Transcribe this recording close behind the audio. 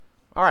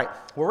All right,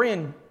 we're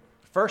in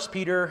 1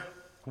 Peter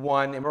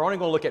 1, and we're only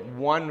going to look at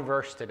one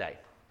verse today.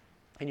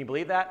 Can you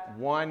believe that?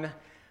 One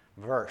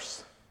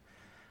verse.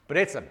 But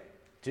it's a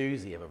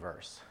doozy of a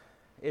verse.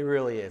 It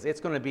really is.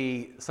 It's going to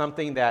be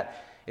something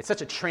that, it's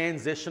such a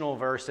transitional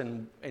verse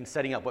in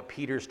setting up what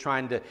Peter's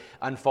trying to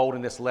unfold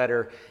in this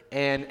letter.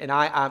 And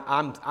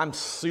I'm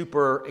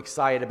super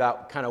excited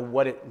about kind of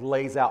what it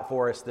lays out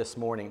for us this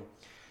morning.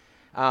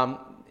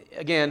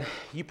 Again,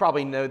 you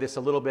probably know this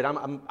a little bit.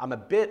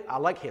 I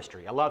like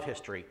history. I love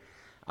history.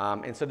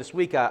 And so this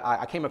week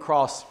I came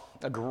across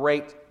a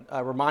great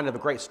reminder of a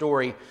great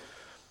story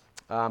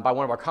by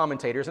one of our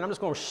commentators, and I'm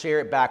just going to share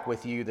it back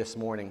with you this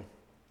morning.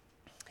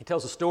 He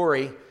tells a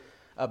story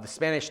of the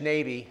Spanish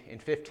Navy in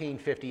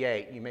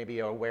 1558. You may be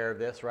aware of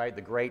this, right?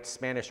 The Great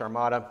Spanish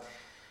Armada.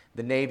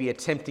 The Navy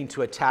attempting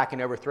to attack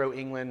and overthrow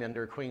England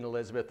under Queen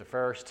Elizabeth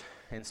I.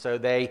 And so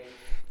they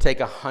take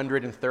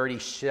 130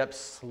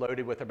 ships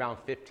loaded with around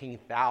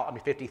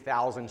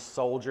 50,000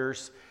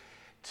 soldiers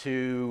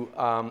to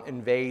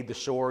invade the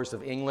shores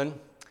of England.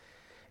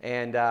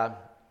 And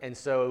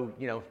so,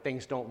 you know,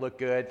 things don't look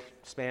good.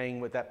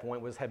 Spain, at that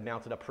point, had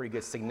mounted a pretty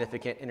good,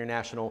 significant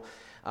international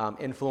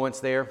influence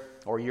there,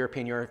 or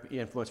European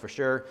influence for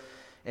sure.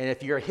 And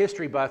if you're a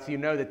history buff, you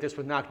know that this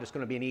was not just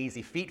going to be an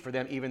easy feat for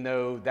them, even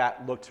though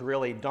that looked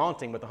really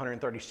daunting with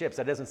 130 ships.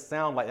 That doesn't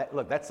sound like that.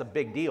 Look, that's a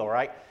big deal,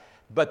 right?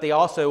 But they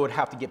also would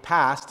have to get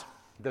past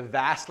the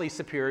vastly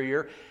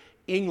superior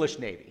English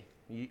Navy.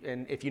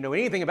 And if you know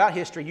anything about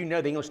history, you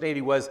know the English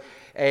Navy was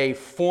a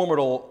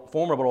formidable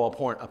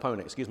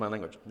opponent. Excuse my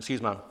language.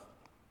 Excuse my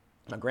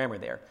grammar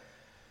there.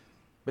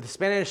 But the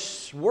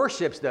Spanish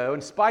warships, though,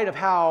 in spite of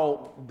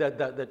how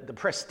the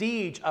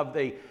prestige of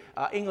the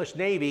English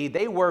Navy,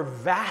 they were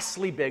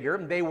vastly bigger.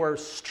 They were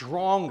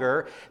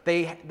stronger.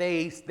 They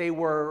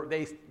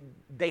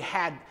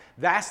had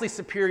vastly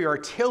superior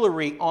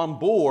artillery on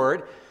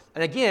board.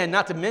 And again,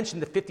 not to mention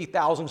the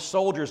 50,000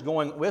 soldiers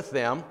going with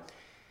them.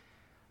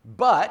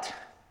 But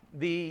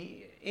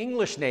the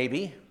English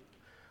Navy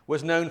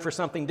was known for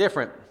something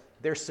different.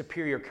 Their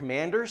superior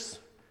commanders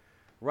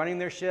running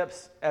their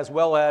ships, as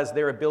well as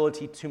their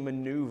ability to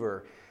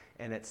maneuver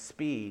and at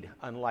speed,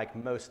 unlike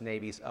most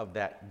navies of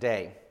that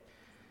day.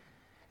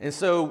 And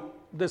so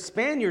the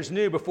Spaniards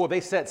knew before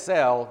they set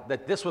sail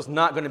that this was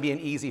not going to be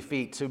an easy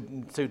feat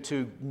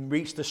to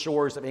reach the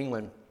shores of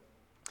England.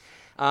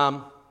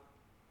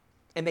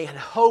 And they had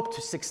hoped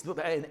to succeed,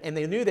 and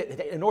they knew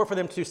that in order for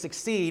them to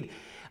succeed,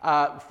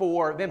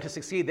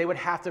 they would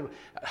have to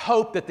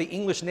hope that the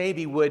English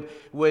Navy would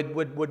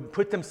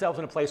put themselves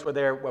in a place where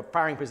they're a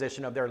firing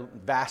position of their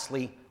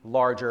vastly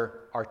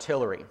larger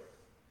artillery.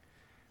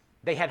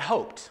 They had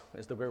hoped,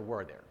 is the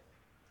word there.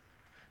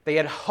 They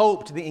had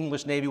hoped the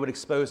English Navy would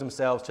expose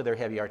themselves to their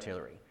heavy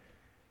artillery.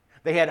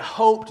 They had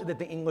hoped that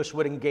the English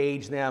would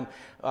engage them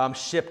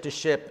ship to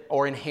ship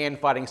or in hand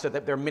fighting so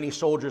that their many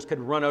soldiers could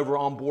run over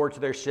on board to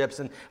their ships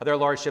and their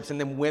large ships and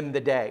then win the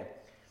day.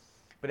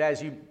 But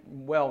as you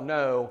well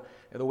know,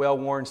 the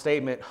well-worn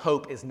statement,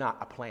 hope is not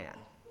a plan.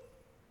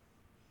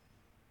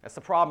 That's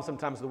the problem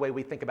sometimes with the way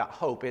we think about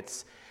hope.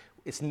 It's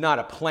not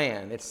a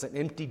plan. It's an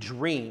empty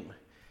dream.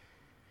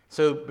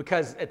 So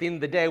because at the end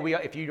of the day,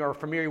 if you are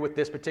familiar with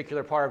this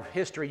particular part of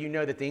history, you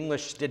know that the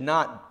English did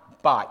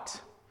not bite.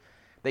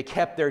 They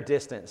kept their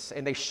distance,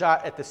 and they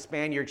shot at the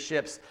Spaniard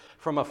ships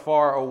from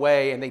afar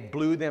away, and they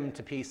blew them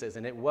to pieces,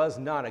 and it was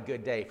not a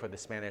good day for the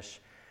Spanish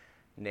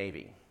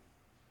Navy.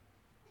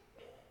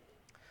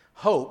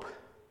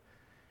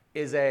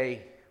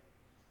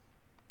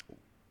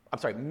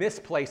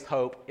 Misplaced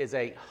hope is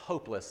a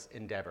hopeless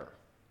endeavor.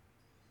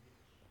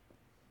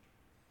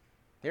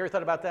 You ever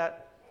thought about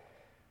that?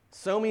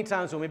 So many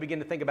times when we begin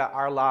to think about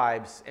our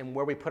lives and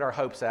where we put our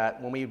hopes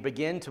at, when we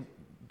begin to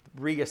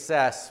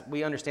reassess,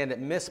 we understand that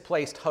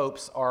misplaced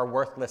hopes are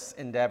worthless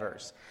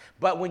endeavors.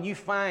 But when you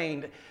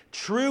find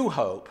true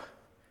hope,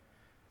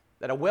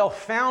 that a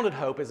well-founded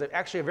hope is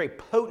actually a very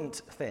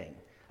potent thing,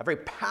 a very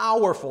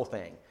powerful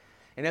thing.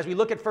 And as we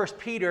look at 1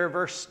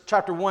 Peter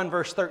chapter 1,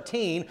 verse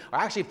 13, or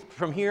actually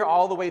from here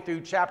all the way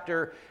through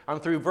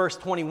through verse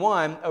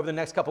 21 over the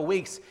next couple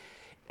weeks,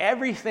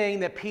 everything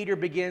that Peter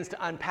begins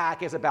to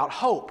unpack is about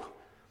hope,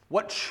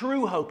 what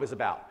true hope is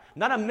about.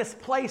 Not a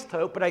misplaced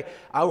hope, but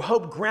a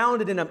hope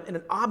grounded in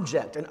an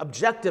object, an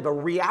objective, a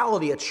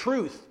reality, a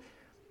truth,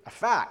 a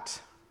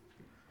fact.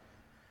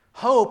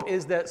 Hope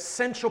is the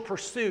central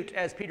pursuit,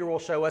 as Peter will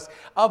show us,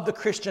 of the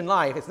Christian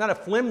life. It's not a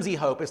flimsy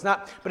hope,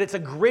 but it's a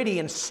gritty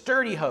and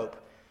sturdy hope.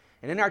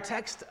 And in our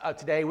text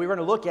today, we're going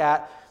to look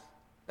at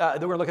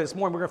this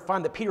morning, we're going to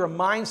find that Peter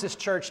reminds this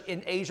church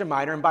in Asia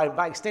Minor, and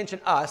by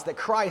extension us, that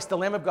Christ, the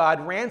Lamb of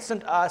God,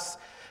 ransomed us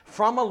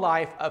from a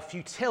life of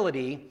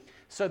futility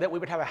so that we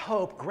would have a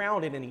hope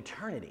grounded in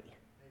eternity.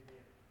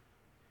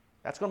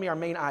 That's going to be our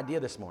main idea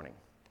this morning.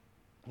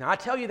 Now, I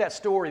tell you that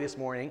story this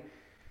morning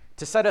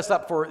to set us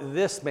up for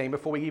this main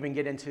before we even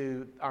get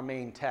into our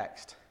main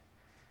text.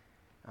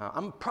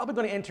 I'm probably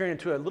going to enter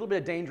into a little bit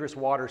of dangerous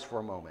waters for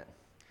a moment.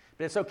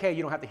 But it's okay.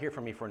 You don't have to hear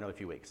from me for another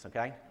few weeks,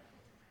 okay?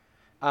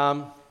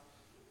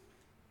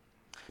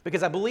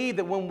 Because I believe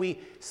that when we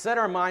set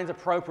our minds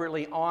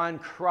appropriately on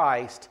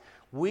Christ,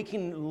 we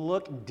can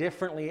look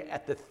differently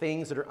at the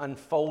things that are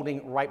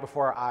unfolding right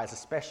before our eyes,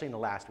 especially in the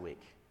last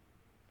week.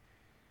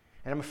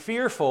 And I'm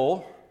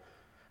fearful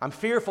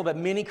that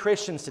many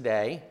Christians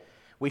today,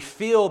 we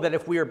feel that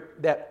if we are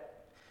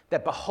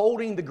that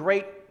beholding the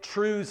great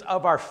truths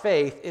of our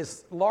faith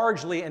is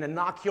largely an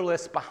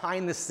innocuous,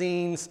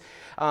 behind-the-scenes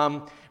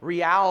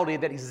reality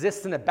that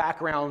exists in the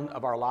background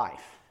of our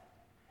life.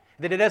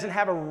 That it doesn't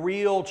have a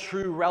real,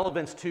 true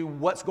relevance to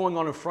what's going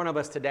on in front of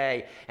us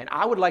today. And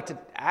I would like to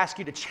ask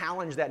you to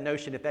challenge that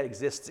notion if that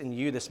exists in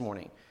you this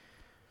morning.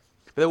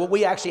 But what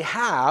we actually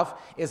have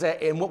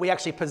and what we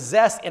actually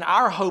possess in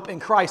our hope in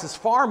Christ is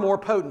far more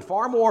potent,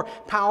 far more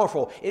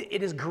powerful.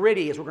 It is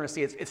gritty, as we're going to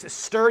see. It's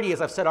sturdy,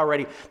 as I've said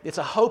already. It's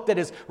a hope that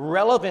is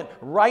relevant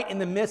right in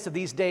the midst of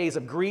these days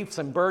of griefs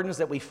and burdens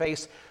that we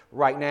face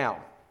right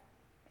now.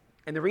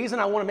 And the reason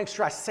I want to make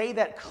sure I say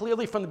that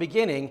clearly from the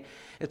beginning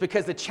is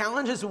because the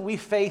challenges that we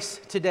face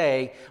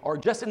today, or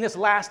just in this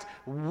last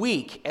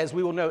week, as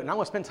we will note, and I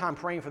want to spend time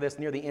praying for this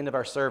near the end of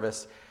our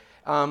service,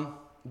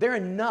 they're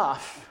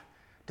enough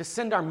to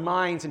send our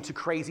minds into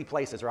crazy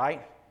places,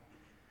 right?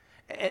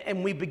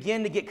 And we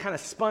begin to get kind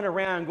of spun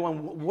around going,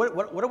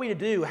 what are we to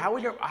do? How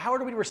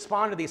are we to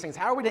respond to these things?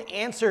 How are we to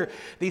answer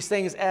these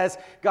things as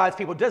God's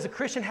people? Does a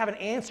Christian have an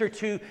answer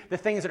to the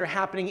things that are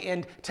happening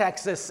in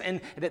Texas?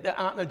 And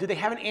do they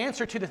have an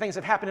answer to the things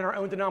that happen in our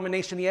own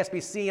denomination, the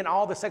SBC, and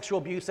all the sexual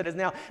abuse that is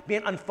now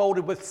being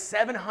unfolded with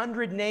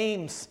 700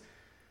 names?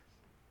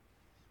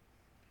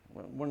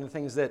 One of the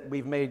things that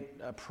we've made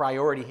a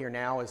priority here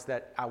now is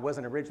that I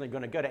wasn't originally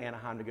going to go to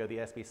Anaheim to go to the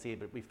SBC,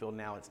 but we feel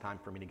now it's time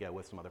for me to go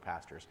with some other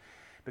pastors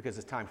because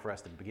it's time for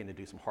us to begin to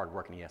do some hard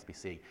work in the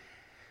SBC.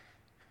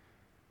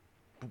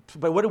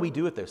 But what do we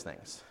do with those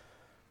things?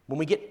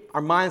 When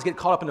our minds get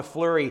caught up in the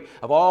flurry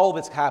of all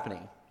that's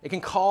happening, it can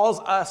cause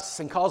us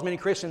and cause many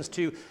Christians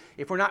to,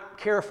 if we're not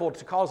careful,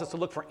 to cause us to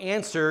look for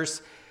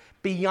answers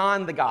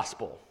beyond the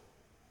gospel.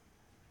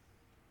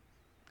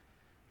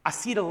 I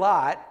see it a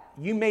lot.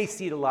 You may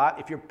see it a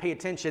lot if you pay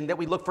attention, that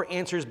we look for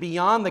answers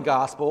beyond the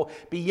gospel,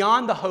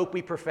 beyond the hope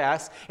we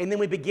profess, and then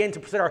we begin to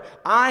put our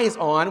eyes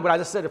on, what I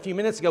just said a few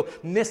minutes ago,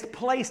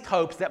 misplaced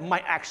hopes that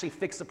might actually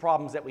fix the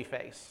problems that we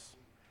face.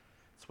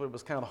 That's what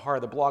was kind of the heart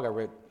of the blog I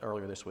read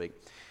earlier this week.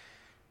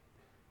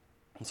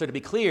 And so to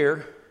be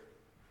clear,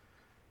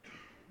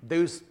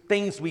 those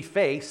things we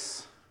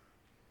face,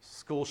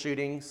 school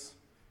shootings,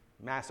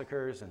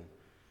 massacres, and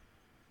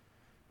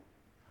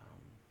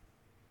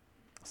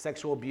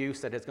sexual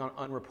abuse that has gone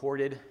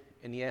unreported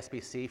in the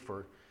SBC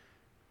for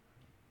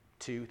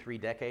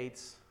 2-3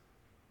 decades,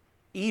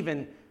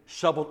 even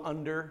shoveled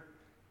under,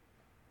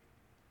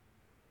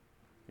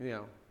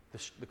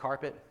 the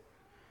carpet.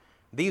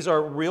 These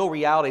are real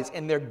realities,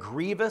 and they're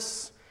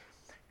grievous.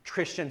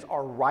 Christians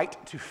are right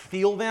to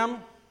feel them.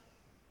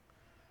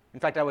 In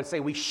fact, I would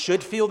say we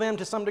should feel them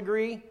to some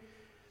degree.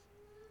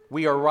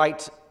 We are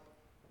right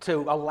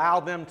to allow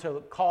them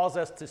to cause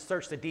us to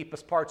search the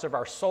deepest parts of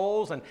our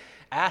souls and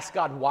ask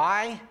God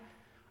why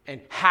and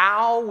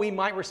how we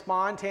might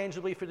respond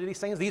tangibly for these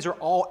things. These are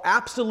all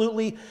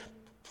absolutely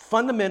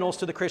fundamentals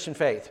to the Christian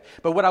faith.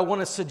 But what I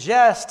want to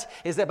suggest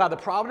is that by the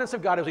providence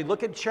of God, as we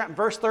look at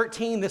verse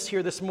 13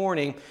 this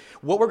morning,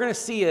 what we're going to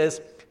see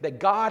is that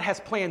God has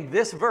planned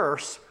this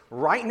verse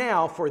right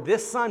now for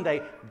this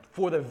Sunday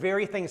for the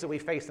very things that we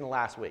faced in the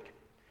last week.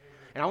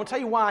 And I want to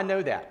tell you why I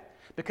know that.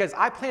 Because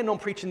I planned on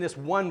preaching this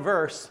one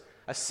verse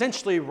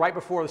essentially right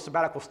before the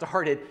sabbatical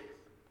started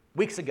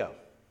weeks ago.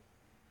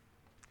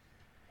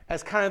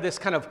 As kind of this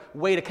kind of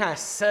way to kind of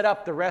set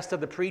up the rest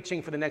of the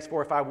preaching for the next 4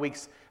 or 5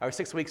 weeks or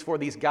 6 weeks for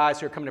these guys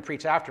who are coming to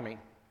preach after me.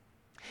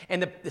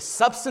 And the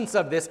substance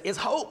of this is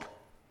hope.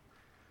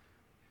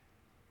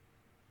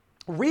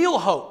 Real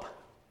hope.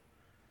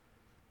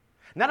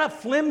 Not a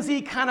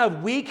flimsy kind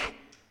of weak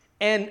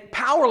and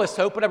powerless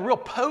hope, but a real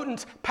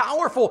potent,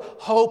 powerful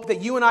hope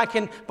that you and I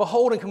can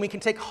behold and we can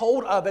take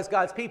hold of as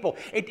God's people.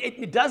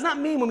 It does not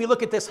mean when we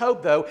look at this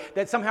hope, though,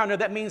 that somehow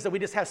that means that we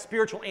just have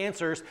spiritual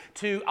answers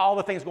to all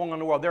the things going on in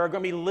the world. There are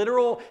going to be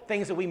literal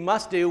things that we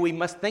must do, we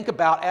must think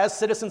about as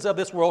citizens of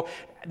this world.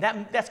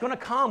 That's going to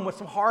come with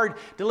some hard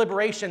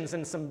deliberations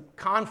and some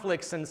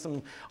conflicts and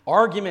some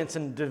arguments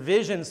and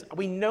divisions.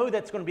 We know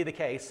that's going to be the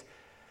case.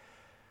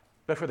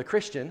 But for the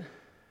Christian,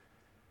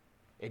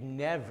 it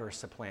never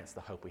supplants the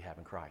hope we have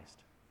in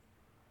Christ.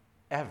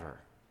 Ever.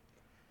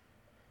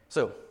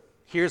 So,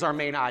 here's our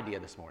main idea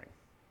this morning.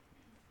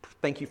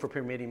 Thank you for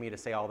permitting me to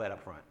say all that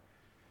up front.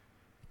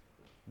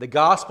 The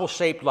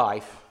gospel-shaped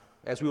life,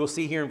 as we will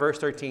see here in verse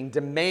 13,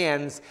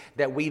 demands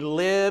that we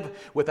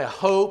live with a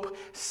hope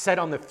set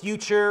on the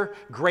future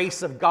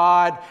grace of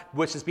God,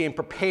 which is being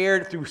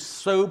prepared through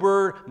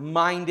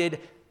sober-minded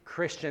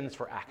Christians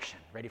for action,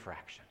 ready for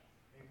action.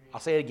 I'll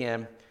say it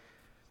again.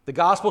 The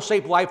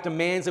gospel-shaped life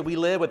demands that we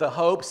live with a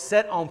hope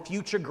set on the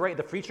future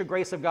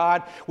grace of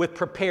God with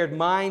prepared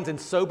minds and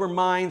sober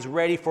minds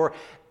ready for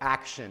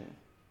action.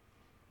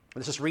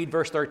 Let's just read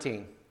verse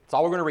 13. That's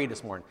all we're going to read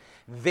this morning.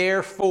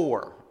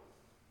 Therefore,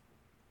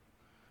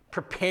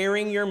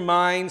 preparing your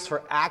minds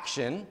for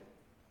action.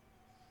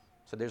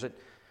 So there's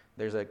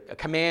a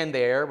command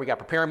there. We got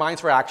preparing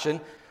minds for action.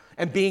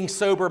 And being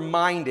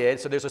sober-minded.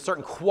 So there's a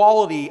certain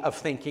quality of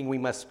thinking we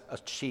must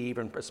achieve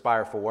and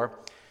aspire for.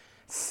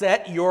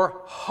 Set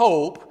your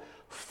hope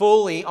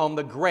fully on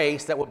the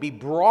grace that will be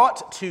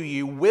brought to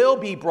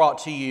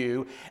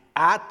you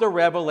at the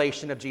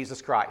revelation of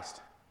Jesus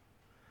Christ.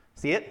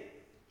 See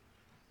it?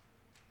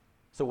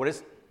 So what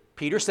is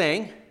Peter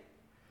saying?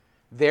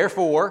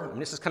 Therefore,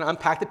 and this is kind of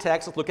unpack the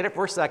text. Let's look at it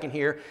for a second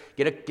here.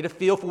 Get a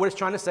feel for what it's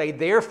trying to say.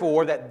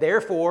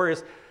 Therefore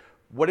is,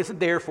 what is it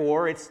there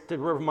for? It's to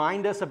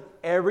remind us of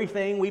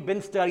everything we've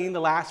been studying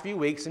the last few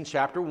weeks in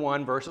chapter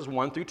 1, verses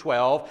 1 through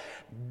 12,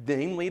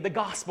 namely the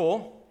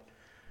gospel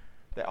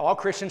that all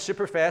Christians should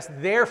profess.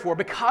 Therefore,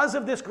 because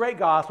of this great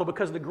gospel,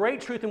 because of the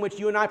great truth in which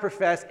you and I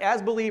profess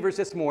as believers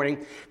this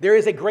morning, there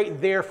is a great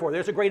therefore.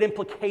 There's a great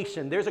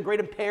implication. There's a great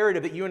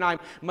imperative that you and I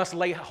must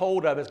lay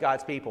hold of as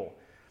God's people.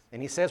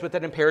 And he says what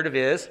that imperative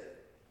is.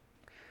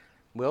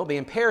 Well, the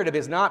imperative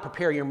is not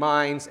prepare your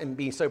minds and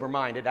be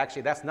sober-minded.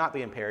 Actually, that's not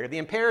the imperative. The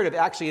imperative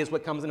actually is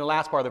what comes in the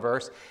last part of the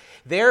verse.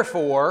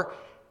 Therefore,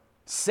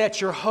 set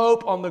your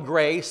hope on the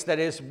grace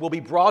that will be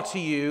brought to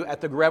you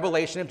at the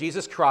revelation of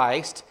Jesus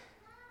Christ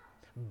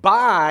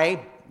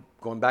by,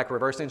 going back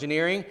reverse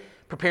engineering,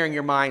 preparing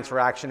your minds for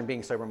action and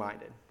being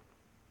sober-minded.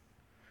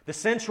 The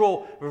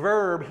central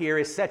verb here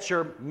is set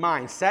your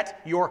mind,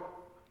 set your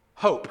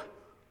hope.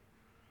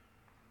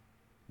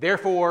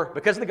 Therefore,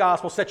 because of the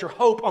gospel, set your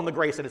hope on the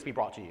grace that is to be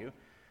brought to you.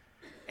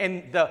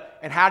 And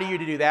how do you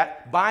do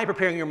that? By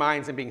preparing your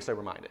minds and being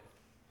sober-minded.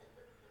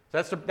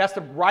 So that's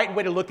the right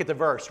way to look at the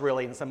verse,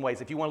 really, in some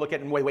ways. If you want to look at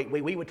it in a way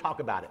we would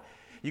talk about it.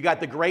 You got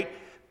the great,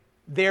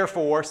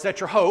 therefore, set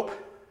your hope.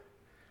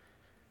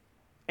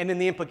 And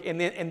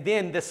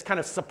then this kind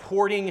of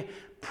supporting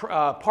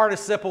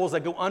participles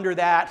that go under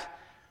that.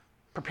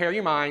 Prepare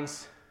your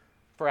minds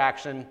for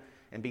action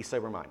and be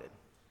sober-minded.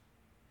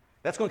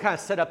 That's going to kind of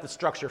set up the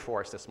structure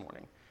for us this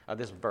morning of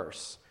this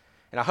verse.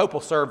 And I hope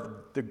will serve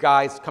the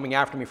guys coming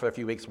after me for a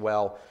few weeks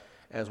well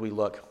as we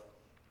look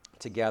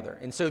together.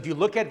 And so if you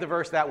look at the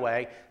verse that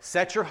way,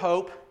 set your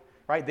hope,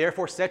 right?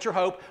 Therefore, set your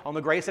hope on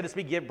the grace that is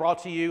to be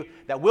brought to you,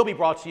 that will be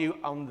brought to you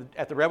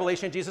at the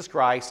revelation of Jesus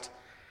Christ.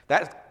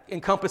 That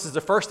encompasses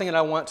the first thing that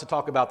I want to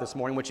talk about this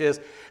morning, which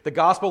is the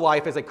gospel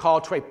life as a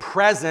call to a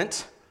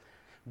present,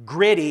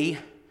 gritty,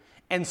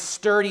 and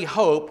sturdy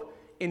hope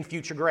in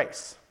future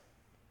grace.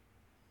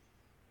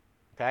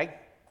 Okay?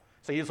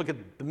 So you just look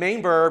at the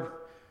main verb,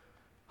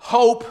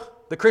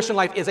 hope. The Christian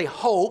life is a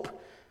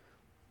hope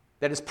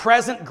that is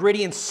present,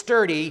 gritty, and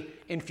sturdy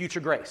in future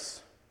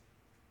grace.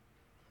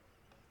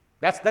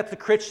 That's where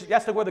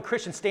the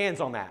Christian stands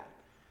on that.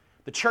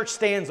 The church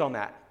stands on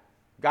that.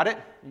 Got it?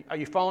 Are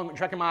you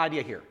tracking my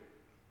idea here?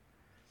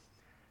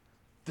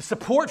 The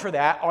support for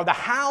that, or the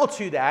how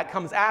to that,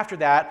 comes after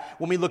that.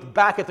 When we look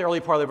back at the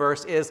early part of the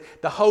verse, is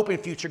the hope in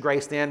future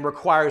grace then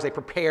requires a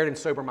prepared and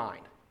sober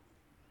mind.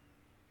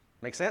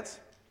 Make sense?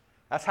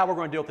 That's how we're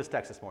going to deal with this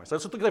text this morning. So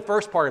let's look at the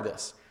first part of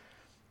this.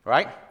 All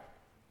right?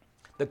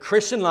 The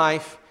Christian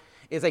life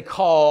is a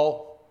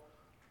call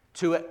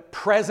to a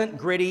present,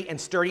 gritty, and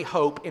sturdy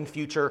hope in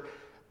future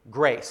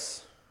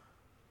grace.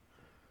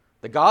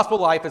 The gospel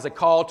life is a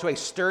call to a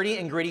sturdy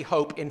and gritty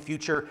hope in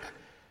future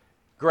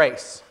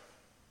grace.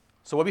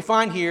 So what we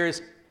find here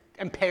is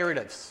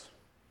imperatives.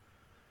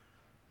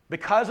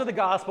 Because of the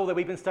gospel that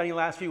we've been studying the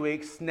last few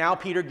weeks, now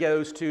Peter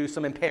goes to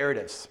some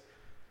imperatives.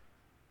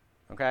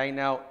 Okay,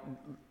 now,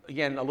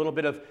 again, a little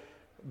bit of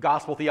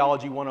gospel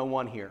theology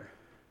 101 here.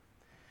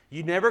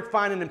 You never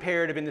find an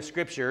imperative in the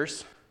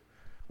scriptures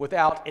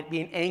without it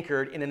being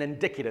anchored in an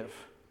indicative.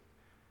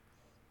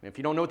 And if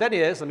you don't know what that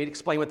is, let me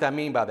explain what I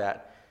mean by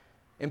that.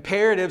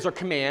 Imperatives are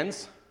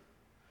commands.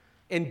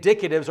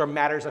 Indicatives are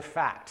matters of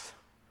fact,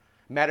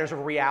 matters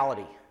of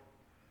reality.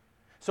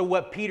 So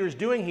what Peter's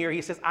doing here,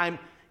 he says, I'm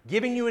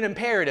giving you an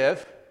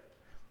imperative,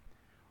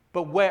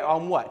 but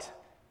on what?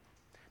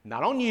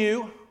 Not on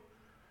you,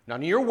 not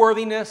on your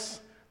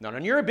worthiness, not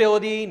on your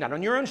ability, not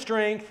on your own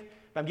strength.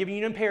 I'm giving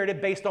you an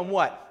imperative based on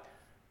what?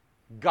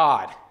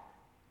 God,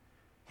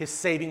 His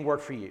saving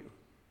work for you.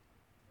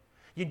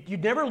 You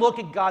never look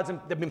at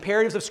the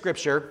imperatives of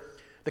Scripture,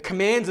 the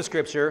commands of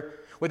Scripture,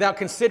 without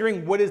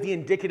considering what is the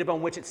indicative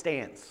on which it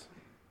stands.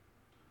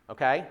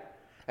 Okay?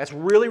 That's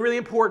really, really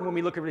important when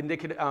we look at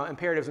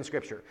imperatives in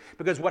Scripture.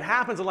 Because what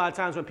happens a lot of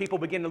times when people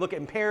begin to look at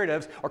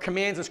imperatives or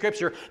commands in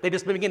Scripture, they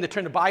just begin to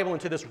turn the Bible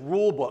into this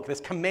rule book, this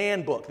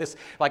command book, this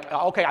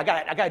okay, I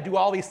got to do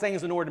all these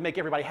things in order to make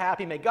everybody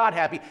happy, make God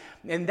happy,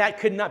 and that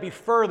could not be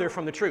further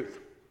from the truth.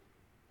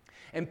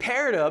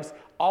 Imperatives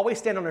always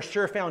stand on a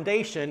sure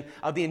foundation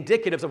of the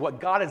indicatives of what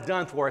God has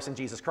done for us in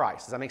Jesus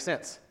Christ. Does that make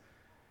sense?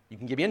 You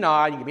can give me a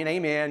nod, you can give me an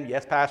amen.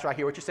 Yes, Pastor, I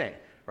hear what you're saying,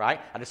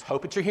 right? I just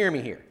hope that you're hearing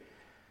me here.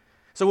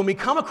 So when we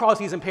come across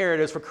these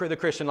imperatives for the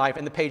Christian life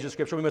in the pages of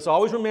Scripture, we must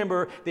always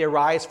remember they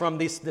arise from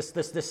this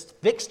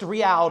fixed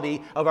reality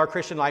of our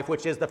Christian life,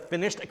 which is the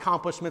finished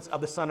accomplishments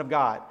of the Son of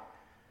God.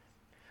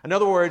 In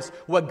other words,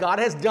 what God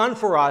has done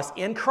for us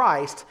in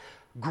Christ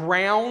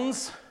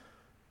grounds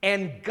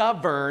and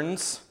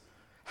governs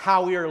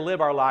how we are to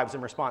live our lives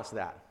in response to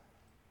that.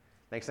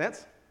 Make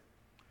sense?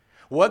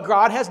 What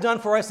God has done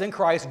for us in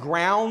Christ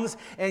grounds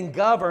and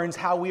governs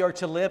how we are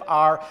to live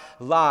our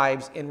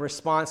lives in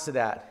response to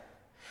that.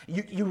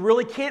 You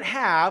really can't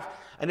have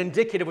an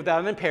indicative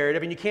without an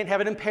imperative, and you can't have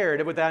an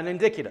imperative without an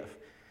indicative.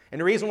 And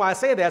the reason why I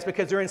say that is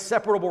because they're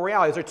inseparable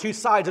realities. They're two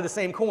sides of the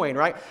same coin,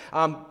 right?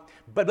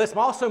 But let's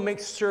also make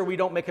sure we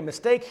don't make a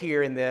mistake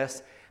here in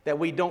this, that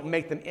we don't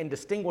make them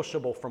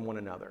indistinguishable from one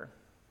another.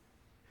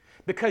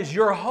 Because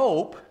your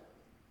hope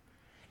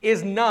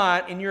is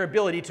not in your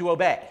ability to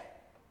obey.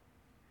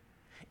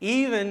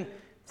 Even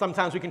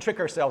sometimes we can trick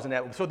ourselves in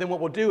that. So then what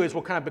we'll do is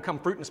we'll kind of become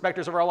fruit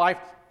inspectors of our life.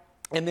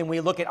 And then we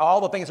look at all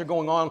the things that are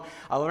going on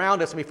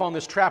around us, and we fall in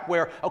this trap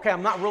where, okay,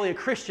 I'm not really a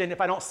Christian if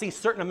I don't see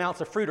certain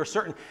amounts of fruit or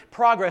certain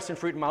progress in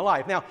fruit in my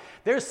life. Now,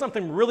 there's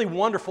something really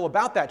wonderful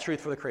about that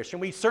truth for the Christian.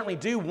 We certainly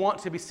do want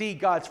to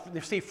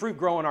see fruit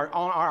grow on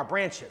our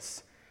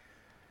branches.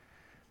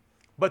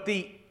 But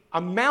the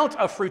amount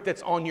of fruit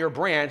that's on your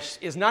branch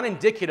is not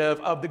indicative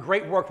of the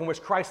great work in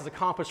which Christ has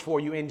accomplished for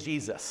you in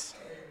Jesus.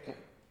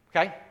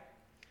 Okay?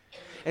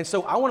 And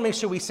so I want to make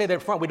sure we say that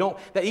up front.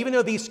 That even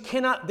though these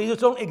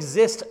don't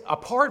exist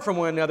apart from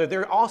one another,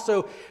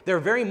 they're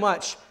very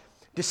much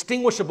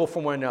distinguishable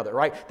from one another,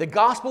 right? The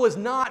gospel is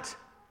not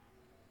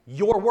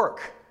your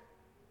work.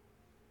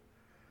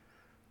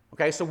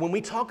 Okay, so when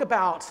we talk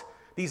about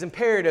these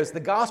imperatives, the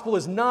gospel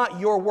is not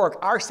your work.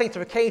 Our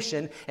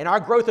sanctification and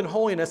our growth in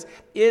holiness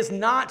is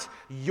not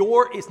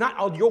your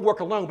work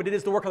alone, but it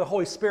is the work of the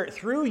Holy Spirit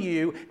through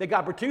you, that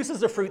God produces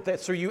the fruit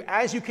that's through you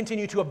as you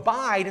continue to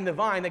abide in the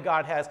vine that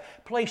God has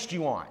placed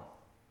you on.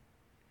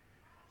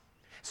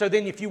 So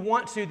then if you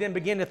want to then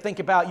begin to think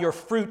about your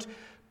fruit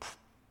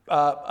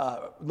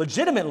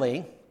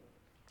legitimately,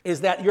 is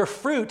that your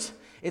fruit,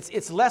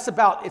 it's less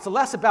about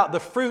the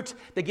fruit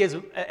that gives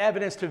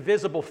evidence to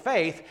visible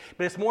faith,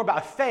 but it's more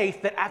about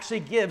faith that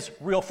actually gives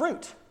real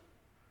fruit.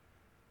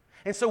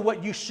 And so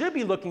what you should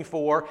be looking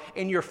for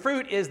in your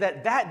fruit is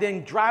that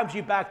then drives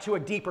you back to a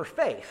deeper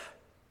faith.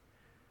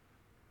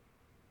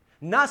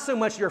 Not so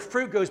much your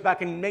fruit goes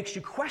back and makes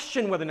you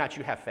question whether or not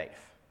you have faith.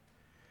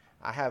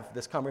 I have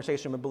this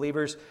conversation with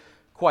believers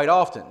quite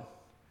often.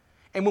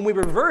 And when we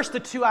reverse the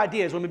two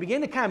ideas, when we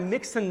begin to kind of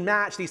mix and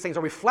match these things,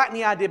 or we flatten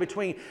the idea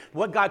between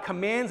what God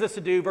commands us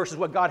to do versus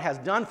what God has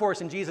done for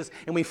us in Jesus,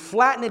 and we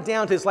flatten it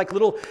down to this nice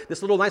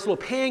little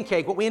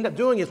pancake, what we end up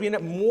doing is we end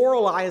up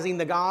moralizing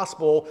the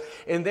gospel,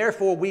 and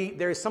therefore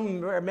there is some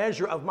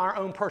measure of our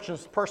own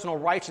personal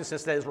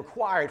righteousness that is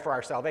required for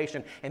our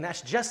salvation, and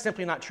that's just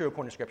simply not true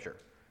according to Scripture.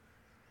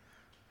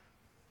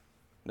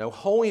 No,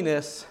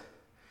 holiness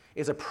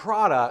is a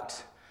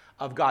product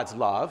of God's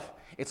love.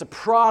 It's a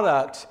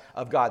product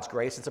of God's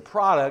grace. It's a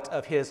product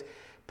of His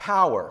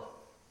power.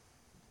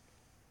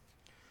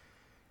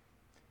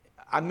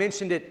 I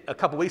mentioned it a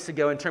couple weeks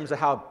ago in terms of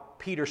how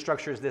Peter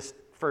structures this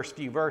first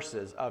few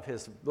verses of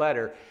his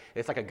letter.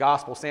 It's like a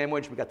gospel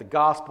sandwich. We got the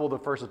gospel, the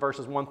first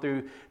verses 1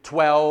 through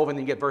 12, and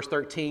then you get verse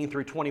 13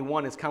 through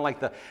 21. It's kind of like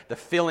the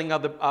filling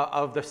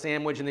of the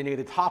sandwich, and then you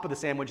get the top of the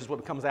sandwich is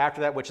what comes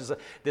after that, which is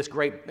this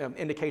great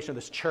indication of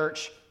this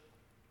church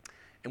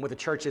and what the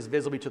church is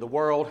visibly to the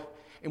world.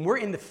 And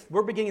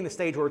we're beginning the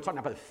stage where we're talking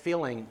about the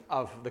filling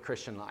of the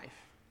Christian life.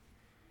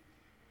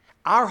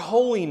 Our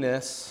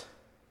holiness,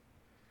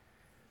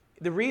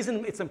 the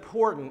reason it's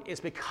important is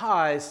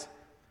because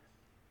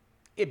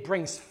it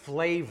brings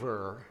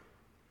flavor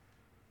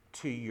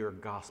to your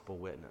gospel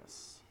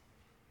witness.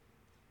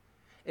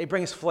 It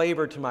brings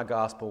flavor to my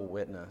gospel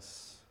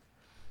witness.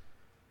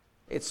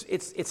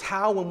 It's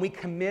how when we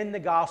commend the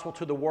gospel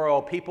to the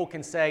world, people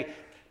can say,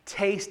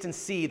 taste and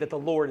see that the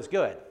Lord is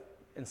good,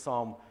 in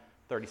Psalm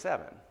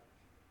 37.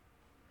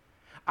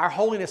 Our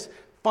holiness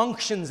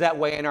functions that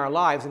way in our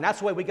lives, and that's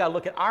the way we got to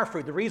look at our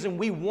fruit. The reason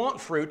we want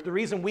fruit, the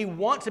reason we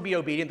want to be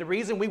obedient, the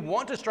reason we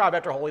want to strive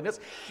after holiness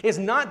is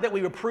not that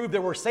we would prove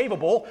that we're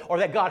savable or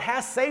that God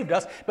has saved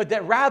us, but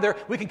that rather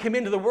we can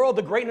commend to the world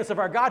the greatness of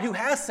our God who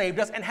has saved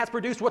us and has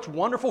produced what's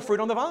wonderful fruit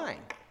on the vine.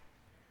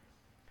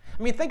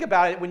 I mean, think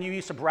about it when you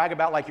used to brag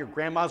about like your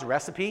grandma's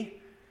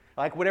recipe,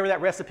 like whatever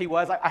that recipe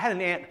was. I had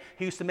an aunt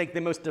who used to make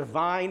the most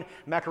divine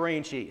macaroni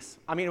and cheese.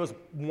 I mean, it was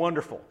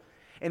wonderful.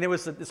 And there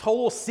was this whole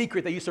little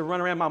secret that used to run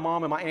around my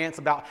mom and my aunts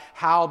about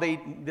how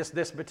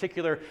this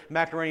particular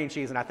macaroni and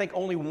cheese. And I think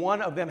only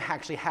one of them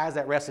actually has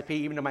that recipe,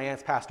 even though my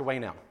aunt's passed away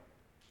now.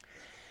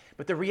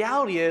 But the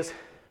reality is,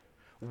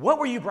 what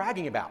were you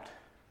bragging about?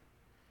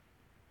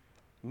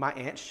 My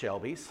Aunt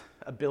Shelby's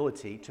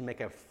ability to make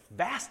a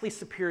vastly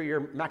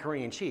superior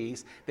macaroni and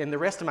cheese than the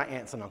rest of my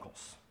aunts and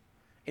uncles.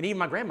 And even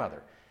my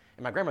grandmother.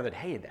 And my grandmother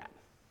hated that.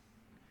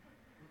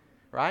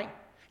 Right?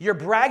 You're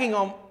bragging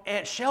on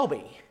Aunt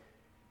Shelby.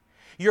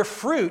 Your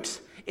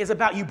fruit is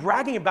about you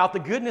bragging about the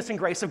goodness and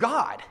grace of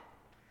God.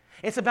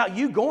 It's about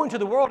you going to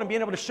the world and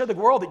being able to show the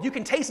world that you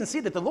can taste and see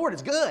that the Lord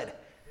is good.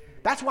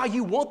 That's why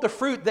you want the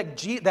fruit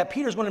that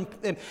Peter's going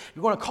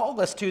to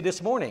call us to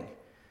this morning.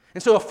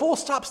 And so a full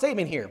stop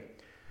statement here.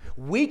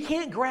 We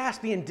can't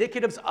grasp the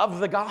indicatives of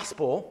the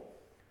gospel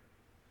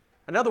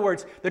In other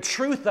words, the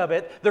truth of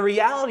it, the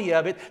reality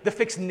of it, the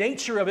fixed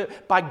nature of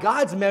it by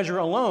God's measure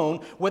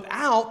alone,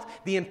 without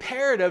the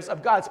imperatives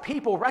of God's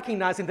people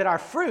recognizing that our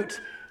fruit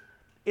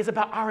is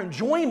about our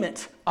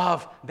enjoyment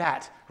of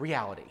that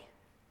reality.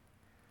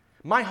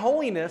 My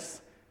holiness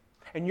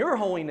and your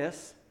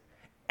holiness,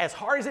 as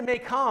hard as it may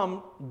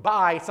come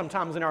by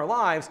sometimes in our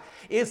lives,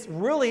 is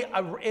really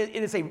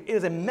it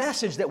is a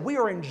message that we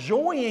are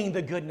enjoying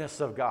the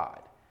goodness of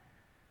God.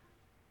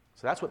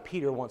 So that's what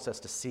Peter wants us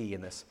to see in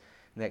this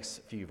next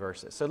few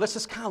verses. So let's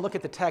just kind of look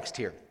at the text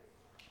here.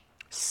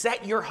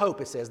 Set your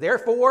hope, it says.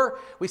 Therefore,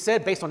 we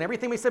said, based on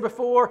everything we said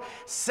before,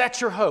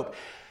 set your hope.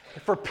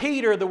 For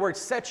Peter, the word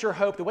set your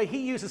hope, the way he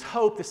uses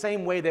hope, the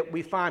same way that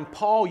we find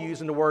Paul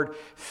using the word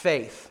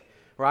faith,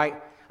 right?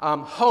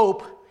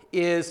 Hope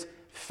is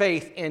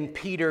faith in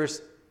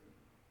Peter's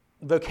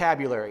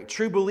vocabulary.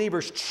 True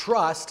believers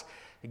trust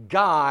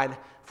God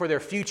for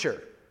their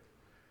future.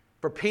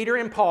 For Peter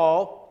and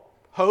Paul,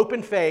 hope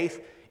and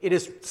faith, it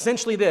is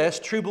essentially this: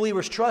 true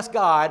believers trust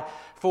God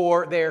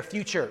for their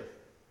future.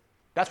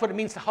 That's what it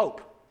means to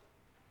hope.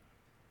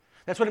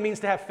 That's what it means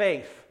to have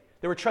faith.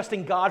 That we're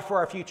trusting God for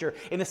our future.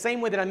 In the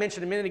same way that I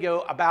mentioned a minute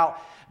ago about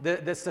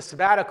the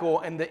sabbatical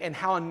and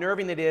how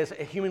unnerving it is,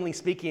 humanly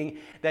speaking,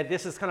 that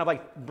this is kind of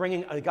like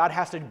God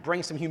has to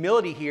bring some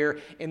humility here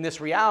in this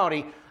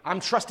reality. I'm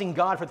trusting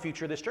God for the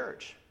future of this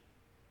church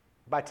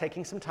by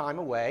taking some time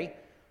away,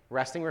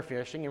 resting,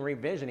 refreshing, and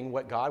revisioning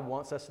what God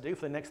wants us to do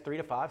for the next 3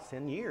 to 5,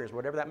 10 years,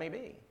 whatever that may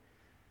be.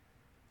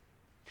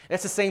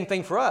 It's the same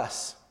thing for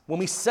us. When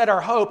we set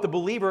our hope, the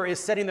believer is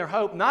setting their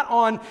hope not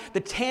on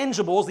the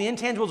tangibles, the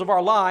intangibles of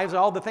our lives,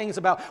 all the things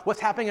about what's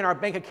happening in our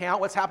bank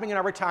account, what's happening in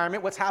our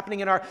retirement, what's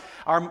happening in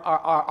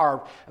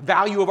our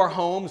value of our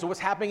homes, or what's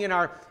happening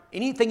in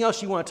anything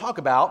else you want to talk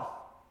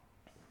about.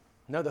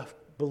 No, the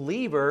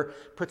believer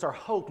puts our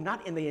hope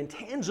not in the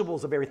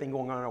intangibles of everything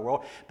going on in our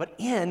world, but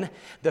in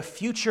the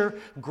future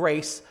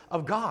grace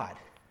of God.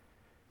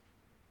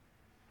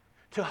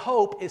 To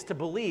hope is to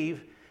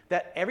believe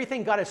that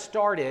everything God has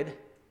started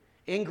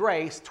in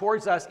grace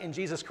towards us in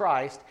Jesus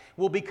Christ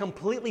will be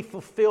completely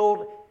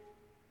fulfilled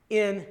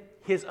in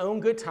His own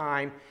good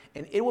time,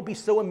 and it will be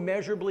so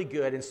immeasurably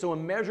good and so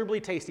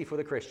immeasurably tasty for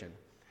the Christian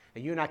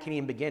that you and I can't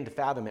even begin to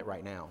fathom it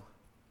right now.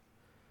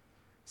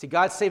 See,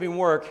 God's saving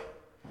work,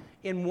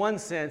 in one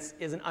sense,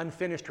 is an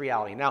unfinished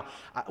reality. Now,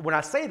 when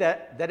I say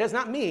that, that does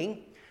not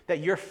mean that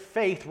your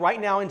faith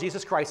right now in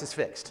Jesus Christ is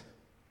fixed.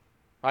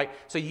 Right?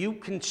 So you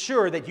can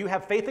ensure that you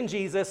have faith in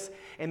Jesus,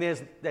 and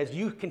as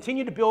you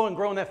continue to build and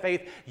grow in that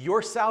faith,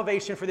 your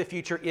salvation for the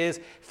future is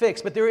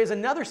fixed. But there is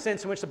another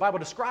sense in which the Bible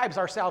describes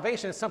our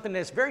salvation as something that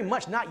is very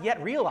much not yet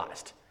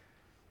realized.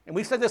 And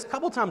we've said this a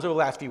couple times over the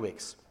last few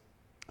weeks,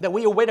 that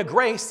we await a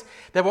grace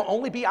that will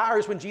only be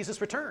ours when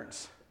Jesus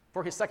returns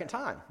for His second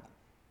time.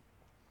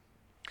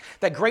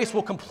 That grace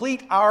will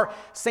complete our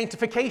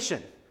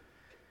sanctification.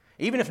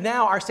 Even if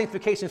now our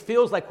sanctification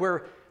feels like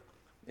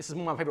this is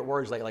one of my favorite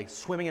words lately, like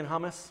swimming in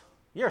hummus.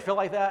 You ever feel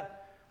like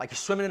that? Like you're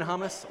swimming in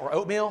hummus or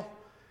oatmeal?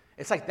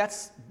 It's like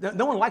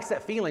no one likes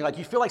that feeling. Like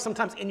you feel like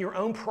sometimes in your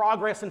own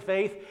progress in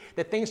faith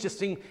that things just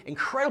seem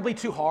incredibly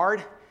too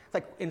hard. It's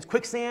like in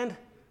quicksand.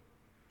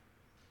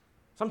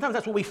 Sometimes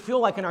that's what we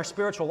feel like in our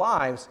spiritual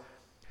lives.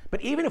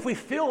 But even if we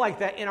feel like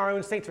that in our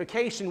own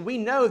sanctification, we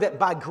know that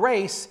by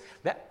grace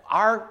that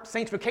our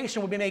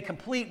sanctification will be made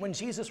complete when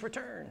Jesus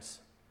returns.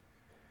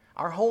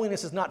 Our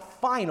holiness is not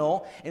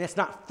final and it's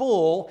not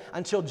full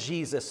until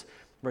Jesus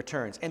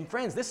returns. And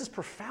friends, this is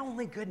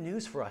profoundly good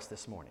news for us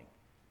this morning.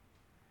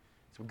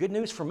 It's good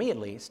news for me at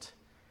least.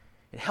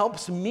 It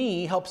helps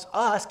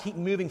us keep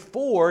moving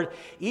forward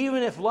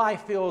even if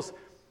life feels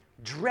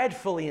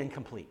dreadfully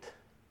incomplete,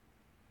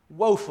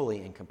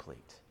 woefully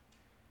incomplete.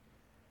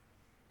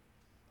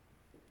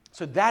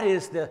 So that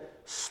is the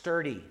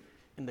sturdy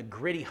and the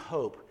gritty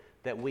hope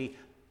that we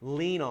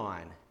lean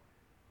on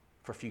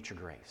for future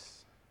grace.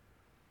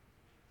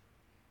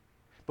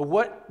 But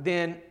what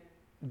then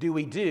do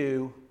we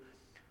do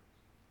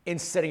in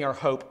setting our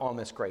hope on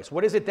this grace?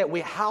 What is it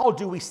how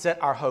do we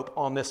set our hope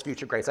on this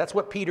future grace? That's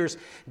what Peter's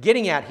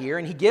getting at here,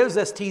 and he gives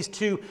us these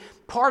two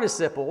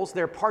participles.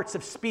 They're parts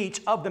of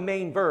speech of the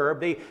main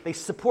verb. They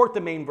support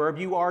the main verb.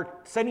 You are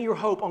setting your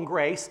hope on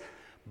grace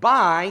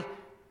by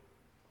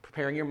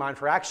preparing your mind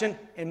for action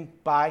and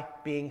by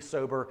being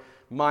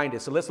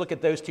sober-minded. So let's look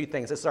at those two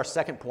things. This is our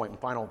second point and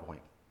final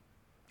point.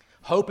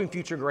 Hope in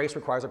future grace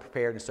requires a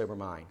prepared and sober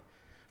mind.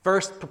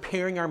 First,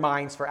 preparing our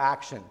minds for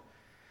action.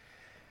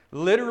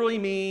 Literally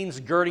means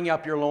girding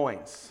up your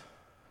loins.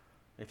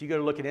 If you go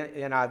to look at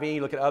NIV,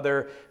 look at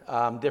other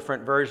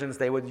different versions,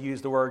 they would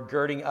use the word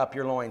girding up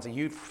your loins. And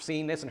you've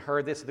seen this and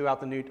heard this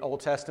throughout the Old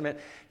Testament.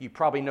 You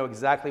probably know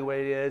exactly what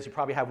it is. You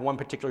probably have one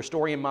particular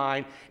story in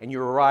mind, and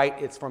you're right.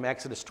 It's from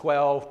Exodus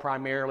 12,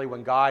 primarily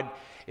when God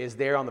is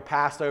there on the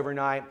Passover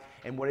night.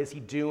 And what is He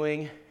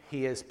doing?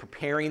 He is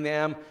preparing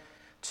them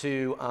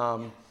to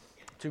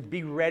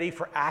be ready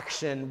for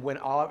action when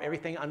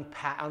everything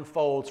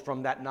unfolds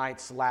from that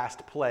night's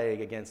last plague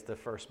against the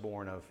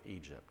firstborn of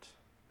Egypt.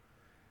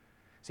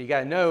 So you got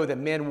to know that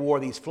men wore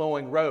these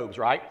flowing robes,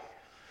 right?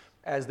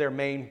 as their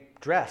main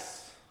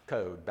dress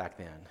code back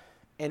then.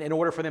 And in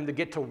order for them to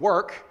get to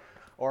work,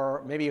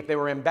 or maybe if they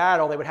were in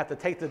battle, they would have to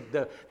take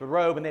the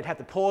robe and they'd have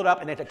to pull it up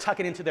and they'd have to tuck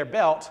it into their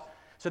belt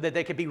so that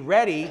they could be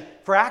ready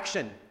for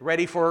action,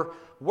 ready for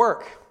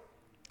work.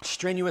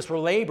 Strenuous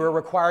labor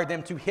required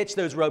them to hitch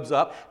those robes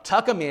up,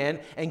 tuck them in,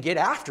 and get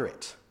after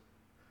it.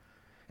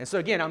 And so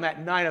again, on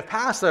that night of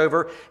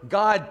Passover,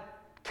 God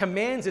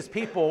commands his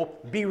people,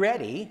 be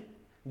ready,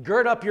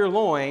 gird up your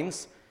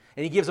loins,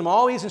 and he gives them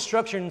all these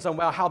instructions on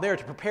how they're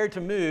prepared to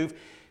move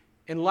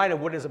in light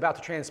of what is about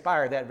to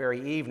transpire that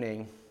very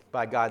evening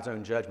by God's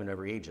own judgment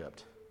over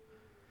Egypt.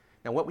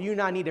 Now, what you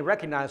and I need to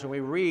recognize when we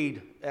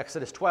read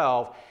Exodus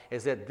 12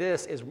 is that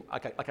this is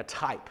like a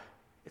type.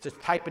 It's a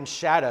type and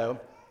shadow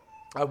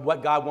of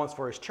what God wants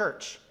for his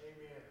church.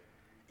 Amen.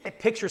 It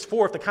pictures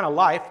forth the kind of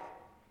life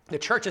the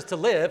church is to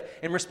live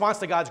in response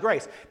to God's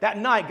grace. That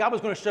night, God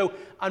was going to show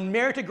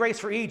unmerited grace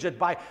for Egypt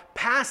by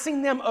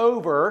passing them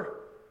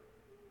over,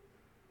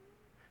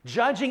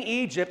 judging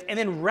Egypt, and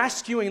then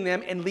rescuing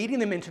them and leading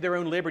them into their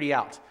own liberty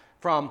out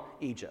from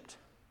Egypt.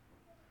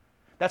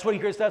 That's what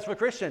he does for a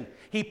Christian.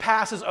 He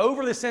passes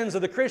over the sins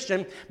of the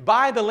Christian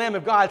by the Lamb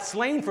of God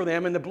slain for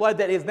them and the blood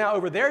that is now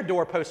over their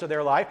doorposts of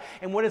their life.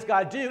 And what does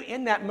God do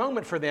in that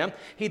moment for them?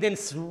 He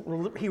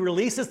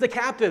releases the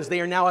captives.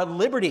 They are now at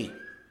liberty.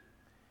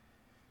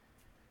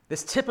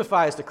 This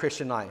typifies the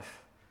Christian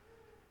life.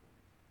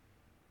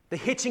 The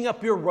hitching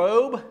up your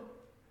robe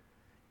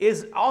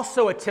is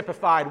also a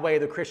typified way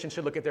the Christian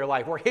should look at their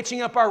life. We're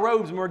hitching up our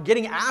robes and we're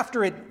getting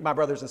after it, my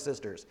brothers and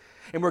sisters.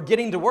 And we're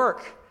getting to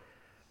work.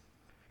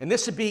 And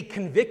this should be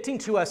convicting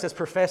to us as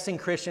professing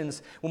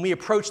Christians when we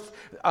approach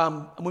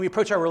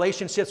our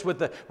relationships with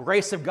the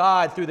grace of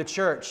God through the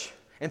church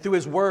and through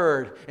his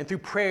word and through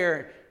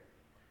prayer.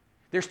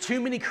 There's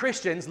too many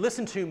Christians,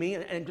 listen to me,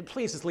 and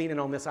please just lean in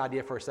on this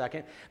idea for a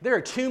second. There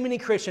are too many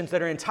Christians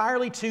that are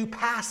entirely too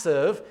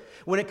passive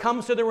when it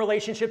comes to their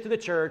relationship to the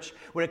church,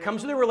 when it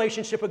comes to their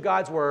relationship with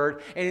God's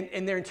word,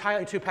 and they're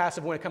entirely too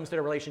passive when it comes to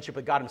their relationship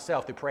with God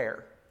himself through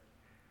prayer.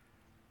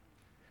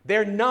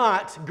 They're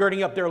not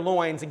girding up their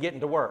loins and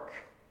getting to work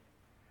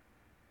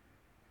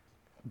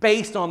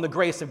based on the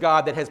grace of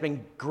God that has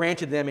been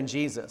granted them in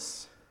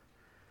Jesus.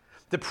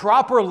 The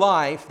proper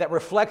life that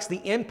reflects the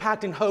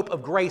impact and hope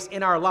of grace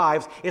in our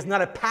lives is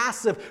not a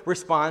passive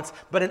response,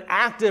 but an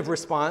active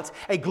response,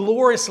 a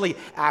gloriously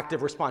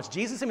active response.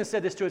 Jesus even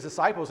said this to his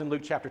disciples in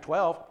Luke chapter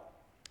 12.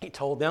 He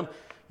told them,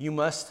 you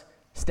must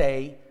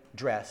stay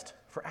dressed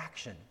for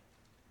action.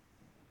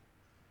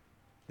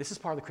 This is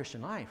part of the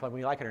Christian life, whether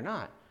we like it or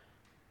not.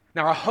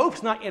 Now, our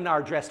hope's not in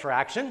our dress for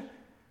action.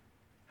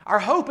 Our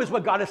hope is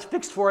what God has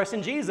fixed for us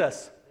in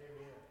Jesus.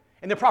 Amen.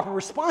 And the proper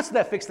response to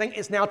that fixed thing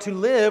is now to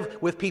live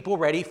with people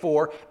ready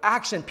for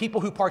action. People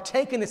who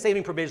partake in the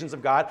saving provisions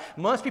of God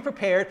must be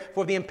prepared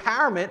for the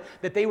empowerment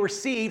that they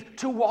receive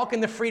to walk in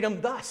the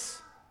freedom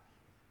thus.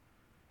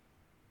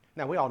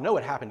 Now, we all know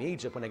what happened to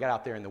Egypt when they got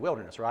out there in the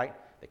wilderness, right?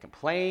 They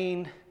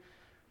complained.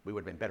 We would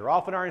have been better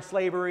off in our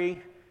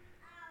slavery.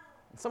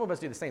 And some of us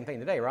do the same thing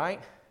today,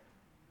 right?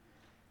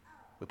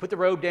 We put the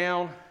robe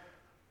down,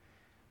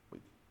 we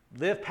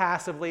live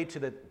passively to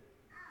the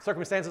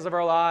circumstances of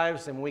our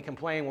lives, and when we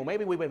complain, well,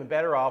 maybe we would have been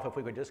better off if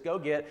we could just go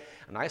get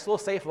a nice little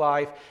safe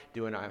life,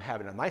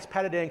 having a nice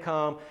padded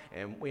income,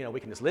 and we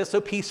can just live so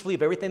peacefully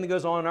of everything that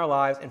goes on in our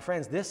lives. And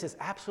friends, this is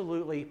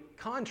absolutely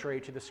contrary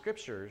to the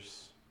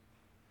Scriptures.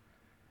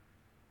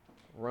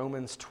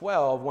 Romans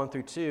 12, 1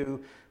 through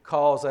 2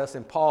 calls us,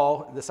 and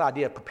Paul, this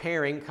idea of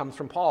preparing comes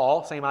from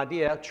Paul, same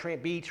idea,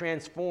 be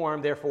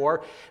transformed,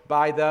 therefore,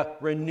 by the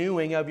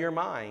renewing of your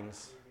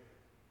minds.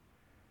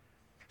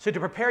 So to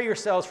prepare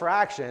yourselves for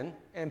action,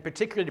 and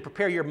particularly to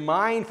prepare your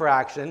mind for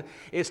action,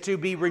 is to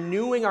be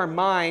renewing our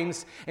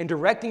minds and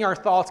directing our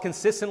thoughts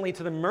consistently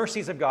to the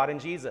mercies of God in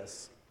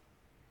Jesus.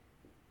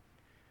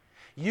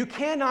 You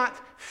cannot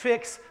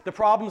fix the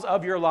problems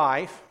of your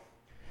life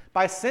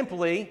by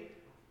simply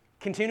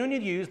continuing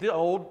to use the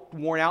old,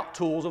 worn-out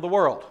tools of the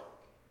world.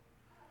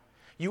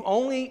 You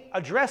only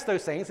address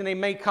those things, and they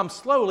may come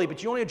slowly,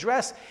 but you only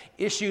address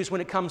issues when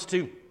it comes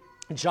to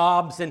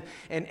jobs and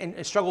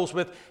struggles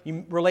with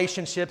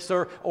relationships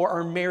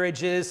or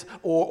marriages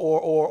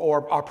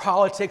or our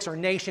politics or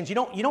nations. You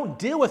don't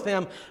deal with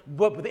them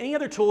with any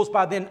other tools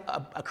by then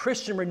a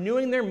Christian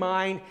renewing their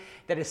mind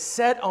that is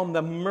set on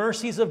the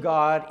mercies of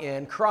God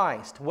in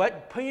Christ.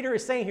 What Peter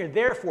is saying here,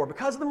 therefore,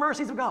 because of the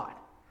mercies of God,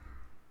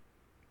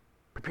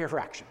 prepare for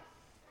action.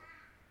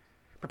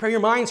 Prepare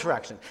your minds for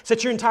action.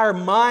 Set your entire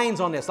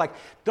minds on this.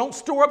 Don't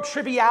store up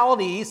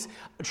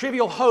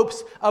trivial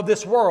hopes of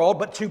this world,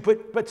 but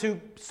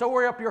to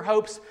store up your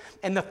hopes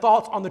and the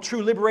thoughts on the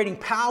true liberating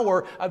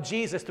power of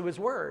Jesus through his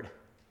word.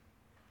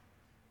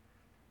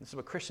 This is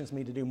what Christians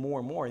need to do more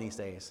and more these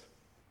days.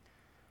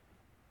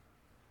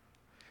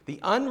 The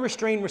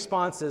unrestrained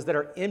responses that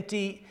are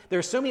empty, there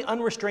are so many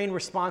unrestrained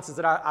responses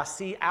that I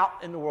see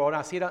out in the world, and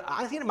I see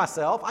it in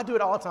myself, I do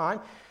it all the time,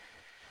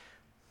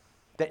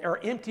 that are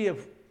empty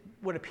of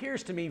what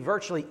appears to me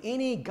virtually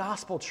any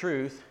gospel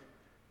truth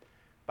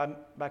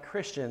by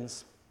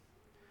Christians,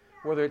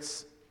 whether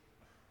it's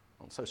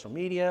on social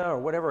media or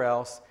whatever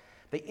else,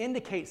 they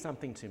indicate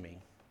something to me.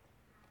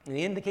 And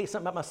they indicate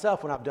something about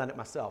myself when I've done it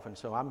myself. And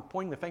so I'm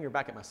pointing the finger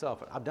back at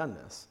myself. I've done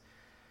this.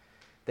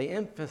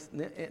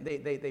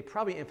 They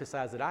probably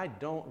emphasize that I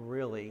don't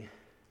really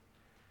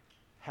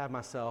have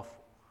myself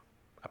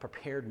a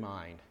prepared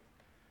mind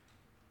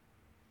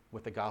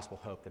with the gospel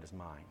hope that is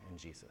mine in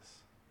Jesus.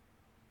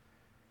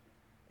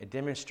 It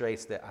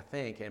demonstrates that I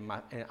think, and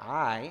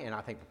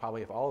I think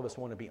probably if all of us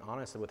want to be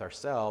honest with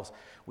ourselves,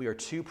 we are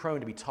too prone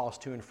to be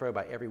tossed to and fro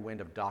by every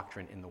wind of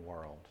doctrine in the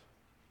world.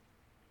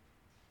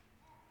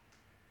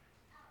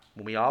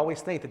 When we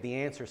always think that the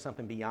answer is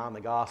something beyond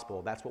the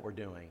gospel, that's what we're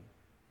doing.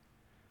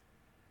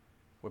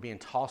 We're being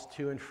tossed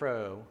to and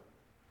fro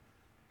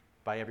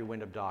by every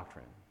wind of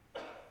doctrine.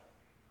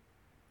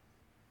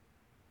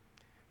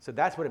 So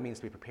that's what it means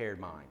to be prepared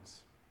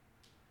minds.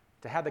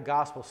 To have the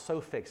gospel so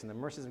fixed and the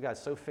mercies of God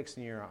so fixed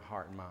in your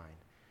heart and mind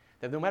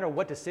that no matter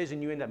what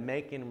decision you end up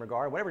making in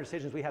regard, whatever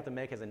decisions we have to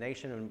make as a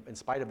nation in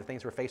spite of the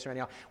things we're facing right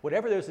now,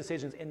 whatever those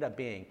decisions end up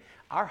being,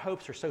 our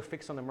hopes are so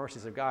fixed on the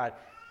mercies of God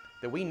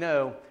that we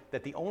know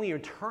that the only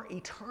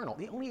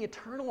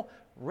eternal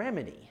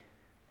remedy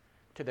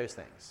to those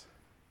things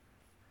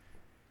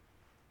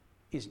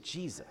is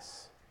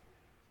Jesus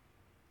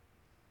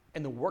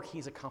and the work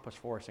he's accomplished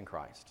for us in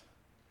Christ.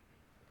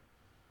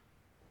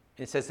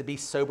 And it says to be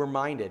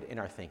sober-minded in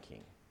our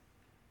thinking.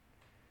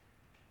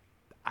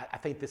 I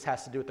think this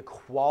has to do with the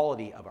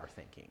quality of our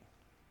thinking.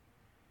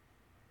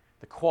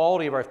 The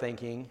quality of our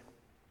thinking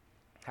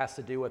has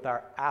to do with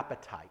our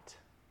appetite.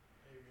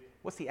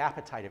 What's the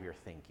appetite of your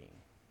thinking?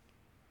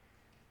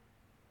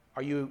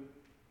 Are you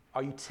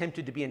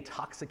tempted to be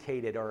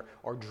intoxicated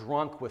or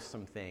drunk with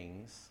some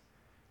things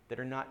that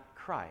are not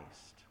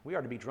Christ? We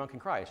are to be drunk in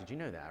Christ. Did you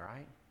know that,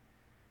 right?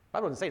 The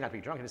Bible doesn't say not to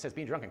be drunk. It says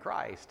being drunk in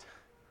Christ.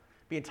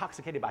 Be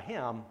intoxicated by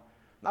him,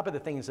 not by the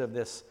things of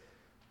this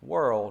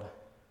world.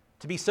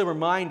 To be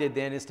sober-minded,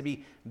 then, is to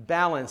be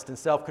balanced and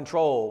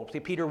self-controlled.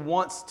 See, Peter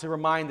wants to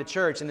remind the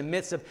church in the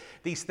midst of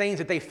these things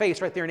that they face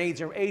right there in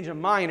Asia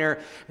Minor,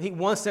 he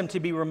wants them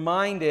to be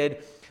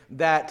reminded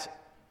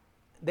that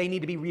they need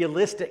to be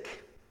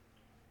realistic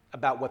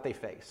about what they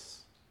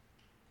face.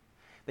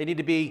 They need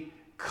to be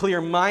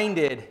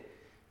clear-minded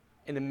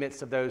in the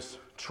midst of those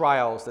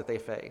trials that they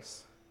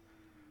face.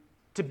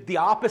 The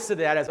opposite of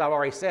that, as I've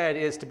already said,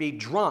 is to be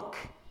drunk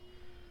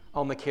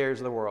on the cares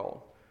of the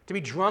world. To be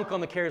drunk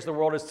on the cares of the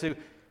world is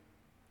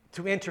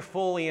to enter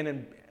fully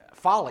in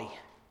folly,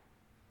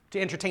 to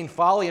entertain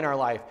folly in our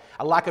life,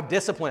 a lack of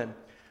discipline.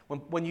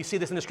 When you see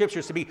this in the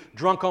Scriptures, to be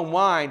drunk on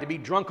wine, to be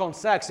drunk on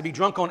sex, to be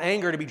drunk on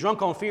anger, to be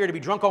drunk on fear, to be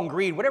drunk on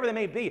greed, whatever they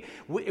may be.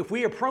 If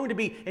we are prone to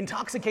be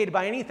intoxicated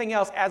by anything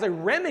else as a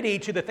remedy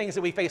to the things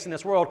that we face in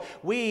this world,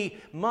 we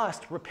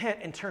must repent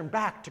and turn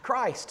back to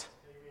Christ.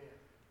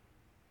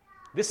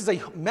 This is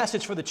a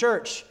message for the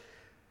church.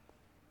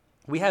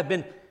 We have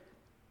been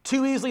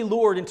too easily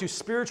lured into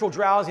spiritual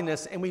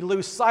drowsiness, and we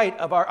lose sight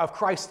of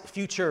Christ's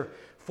future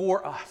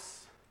for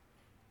us.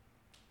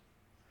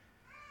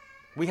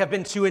 We have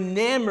been too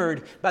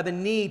enamored by the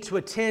need to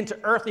attend to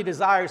earthly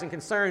desires and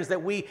concerns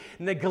that we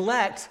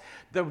neglect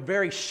the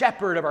very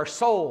shepherd of our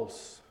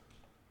souls.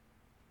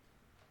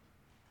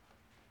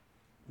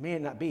 May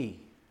it not be.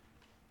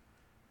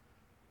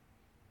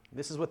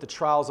 This is what the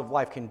trials of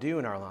life can do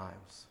in our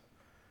lives.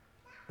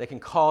 They can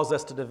cause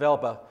us to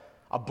develop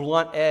a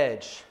blunt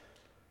edge,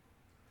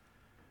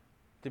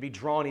 to be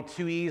drawn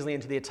too easily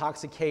into the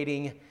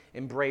intoxicating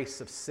embrace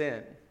of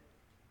sin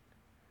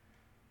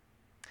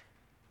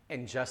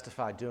and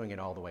justify doing it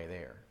all the way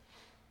there.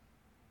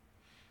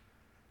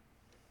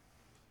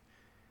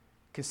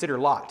 Consider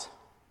Lot,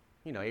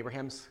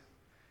 Abraham's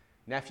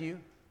nephew.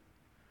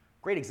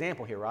 Great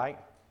example here, right?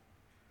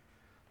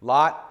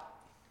 Lot,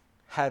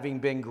 having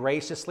been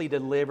graciously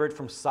delivered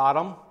from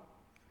Sodom,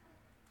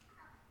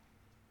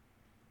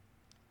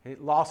 he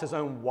lost his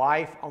own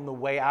wife on the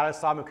way out of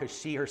Sodom because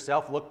she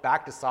herself looked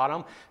back to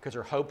Sodom because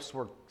her hopes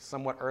were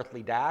somewhat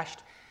earthly dashed.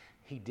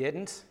 He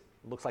didn't.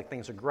 It looks like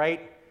things are great.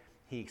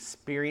 He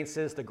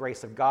experiences the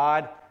grace of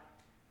God.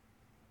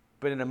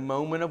 But in a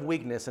moment of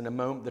weakness,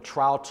 the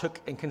trial took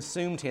and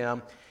consumed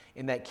him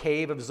in that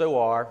cave of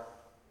Zoar.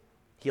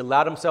 He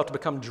allowed himself to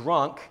become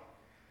drunk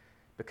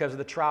because of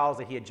the trials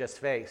that he had just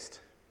faced.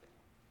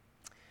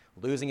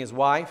 Losing his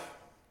wife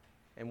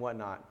and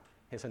whatnot,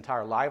 his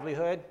entire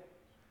livelihood.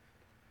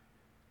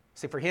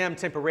 See, for him,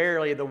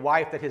 temporarily, the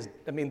wine that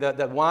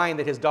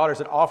his daughters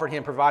had offered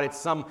him provided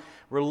some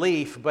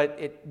relief, but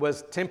it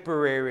was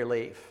temporary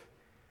relief.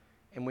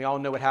 And we all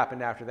know what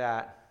happened after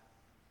that.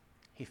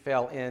 He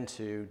fell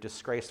into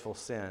disgraceful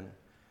sin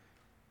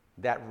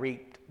that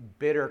reaped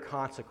bitter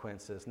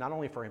consequences, not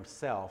only for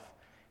himself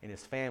and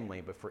his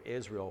family, but for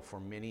Israel for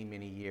many,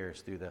 many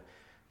years through the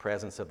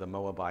presence of the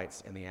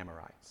Moabites and the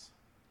Amorites.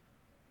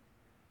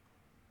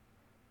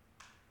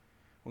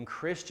 When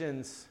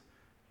Christians,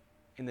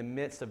 in the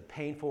midst of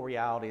painful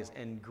realities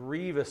and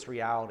grievous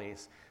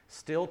realities,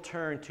 still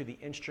turn to the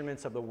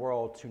instruments of the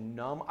world to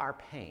numb our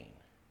pain,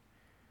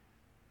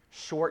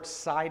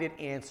 short-sighted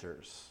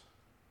answers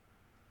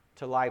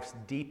to life's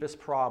deepest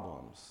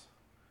problems,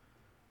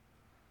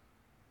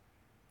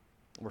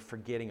 we're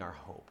forgetting our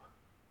hope.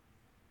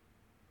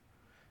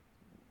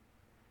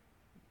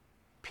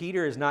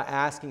 Peter is not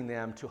asking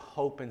them to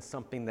hope in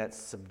something that's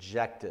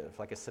subjective,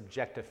 like a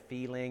subjective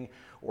feeling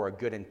or a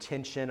good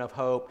intention of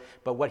hope,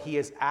 but what he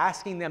is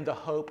asking them to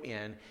hope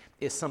in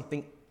is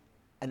something,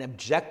 an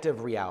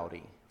objective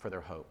reality for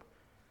their hope.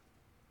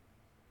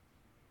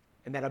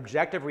 And that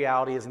objective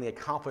reality is in the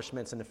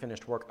accomplishments and the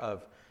finished work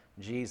of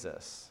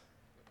Jesus.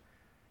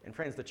 And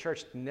friends, the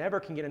church never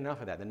can get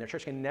enough of that. The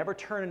church can never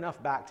turn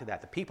enough back to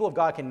that. The people of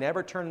God can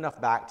never turn enough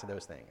back to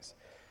those things.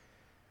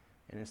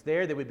 And it's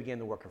there that we begin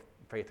the work of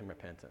faith and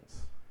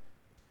repentance.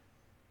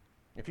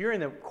 If you're in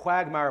the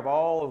quagmire of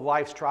all of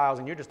life's trials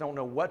and you just don't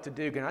know what to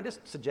do, can I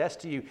just suggest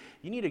to you,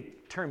 you need to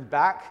turn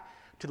back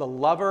to the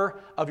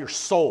lover of your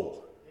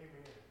soul. Amen.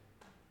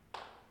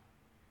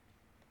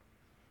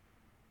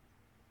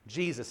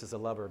 Jesus is the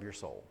lover of your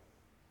soul.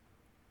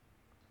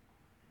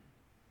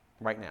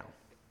 Right now.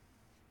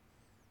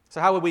 So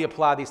how would we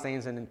apply these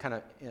things and then kind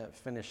of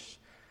finish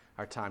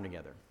our time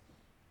together?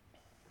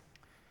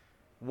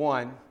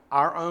 One,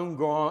 our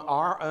ongoing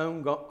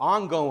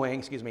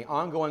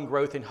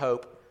growth in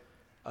hope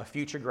of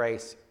future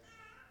grace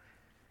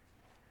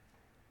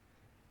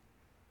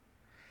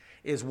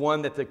is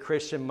one that the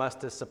Christian must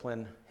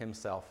discipline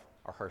himself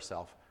or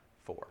herself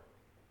for.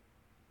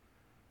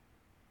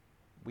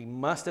 We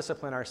must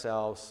discipline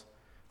ourselves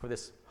for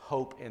this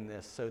hope in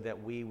this so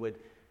that we would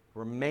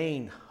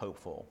remain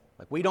hopeful.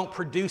 Like we don't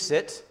produce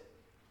it.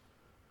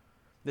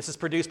 This is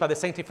produced by the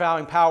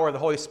sanctifying power of the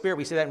Holy Spirit.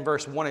 We see that in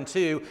verse 1 and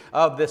 2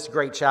 of this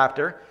great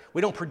chapter.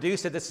 We don't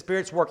produce it. The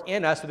Spirit's work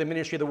in us through the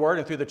ministry of the Word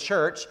and through the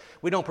church.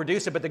 We don't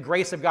produce it, but the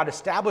grace of God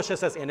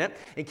establishes us in it.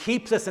 It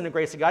keeps us in the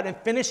grace of God and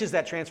finishes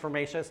that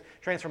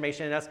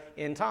transformation in us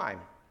in time.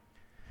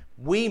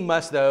 We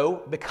must,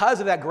 though,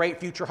 because of that great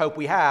future hope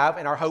we have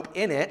and our hope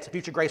in it,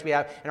 future grace we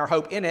have and our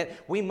hope in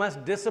it, we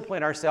must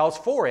discipline ourselves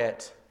for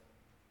it.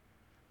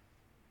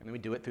 And then we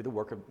do it through the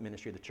work of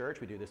ministry of the church.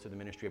 We do this through the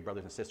ministry of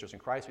brothers and sisters in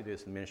Christ. We do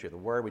this through the ministry of the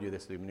Word. We do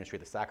this through the ministry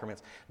of the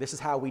sacraments. This is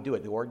how we do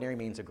it, the ordinary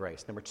means of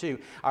grace. Number two,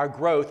 our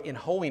growth in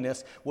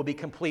holiness will be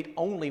complete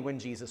only when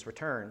Jesus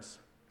returns.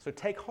 So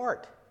take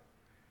heart.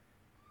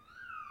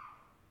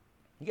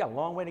 You got a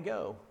long way to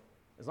go.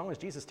 As long as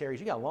Jesus tarries,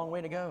 you got a long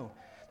way to go.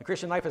 The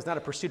Christian life is not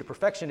a pursuit of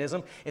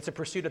perfectionism. It's a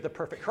pursuit of the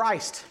perfect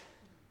Christ.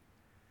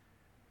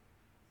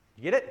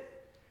 You get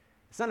it?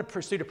 It's not a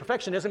pursuit of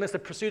perfectionism. It's the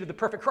pursuit of the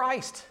perfect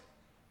Christ.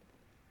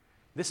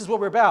 This is what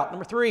we're about.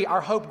 Number three,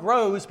 our hope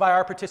grows by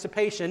our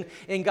participation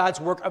in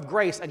God's work of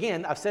grace.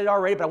 Again, I've said it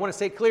already, but I want to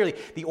say it clearly.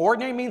 The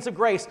ordinary means of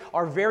grace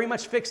are very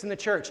much fixed in the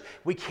church.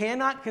 We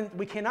cannot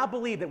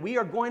believe that we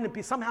are going to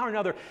be somehow or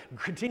another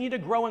continue to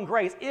grow in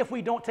grace if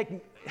we don't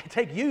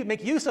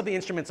make use of the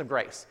instruments of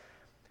grace.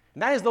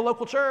 And that is the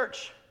local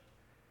church,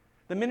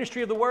 the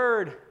ministry of the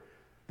Word,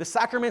 the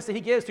sacraments that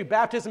He gives through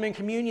baptism and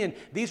communion.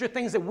 These are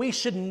things that we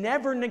should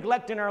never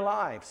neglect in our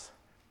lives.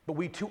 But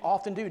we too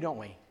often do, don't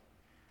we?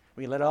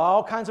 We let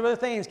all kinds of other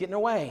things get in the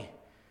way.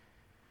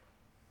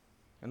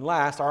 And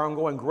last, our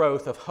ongoing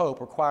growth of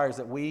hope requires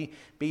that we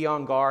be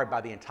on guard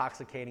by the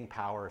intoxicating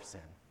power of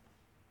sin.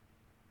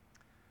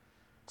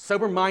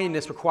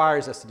 Sober-mindedness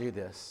requires us to do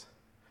this.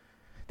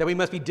 That we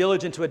must be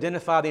diligent to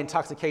identify the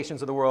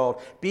intoxications of the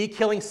world. Be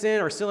killing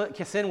sin, or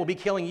sin will be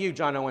killing you,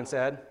 John Owen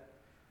said.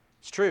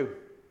 It's true.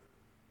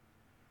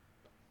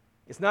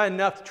 It's not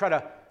enough to try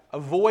to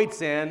avoid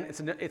sin.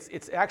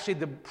 It's actually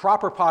the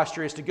proper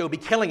posture is to go be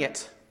killing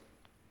it.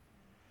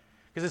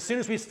 Because as soon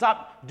as we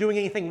stop doing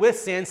anything with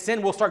sin,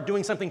 sin will start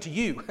doing something to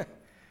you.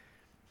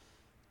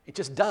 It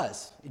just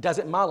does. It does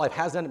it in my life.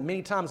 Has done it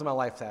many times in my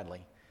life,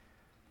 sadly.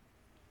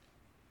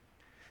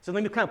 So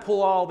let me kind of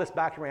pull all this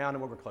back around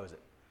and we're going to close it.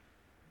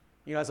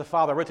 You know, as a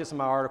father, I wrote this in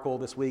my article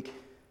this week.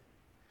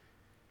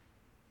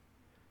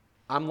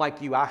 I'm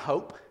like you, I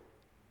hope.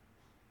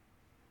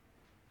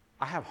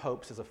 I have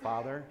hopes as a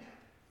father.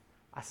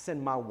 I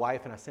send my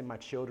wife and I send my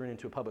children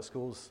into public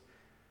schools,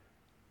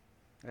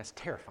 and that's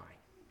terrifying.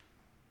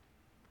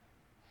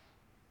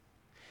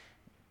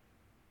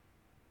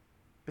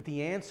 But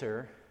the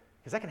answer,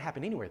 because that can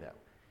happen anywhere though.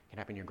 It can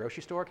happen in your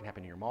grocery store, it can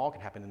happen in your mall, it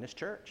can happen in this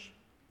church.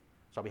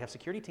 That's why we have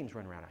security teams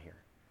running around out here.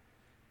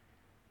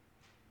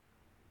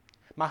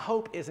 My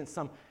hope isn't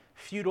some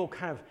futile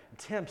kind of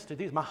attempts to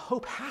do this. My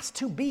hope has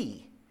to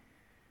be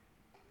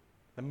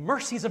the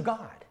mercies of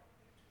God.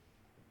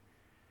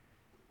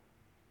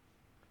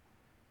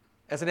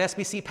 As an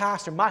SBC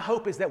pastor, my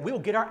hope is that we'll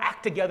get our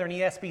act together in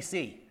the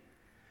SBC.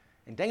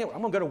 And dang it, I'm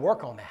going to go to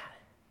work on that.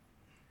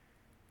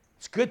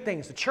 It's good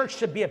things. The church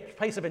should be a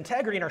place of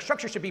integrity, and our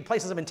structure should be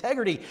places of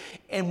integrity,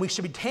 and we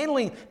should be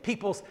handling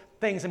people's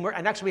things. And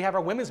actually, we have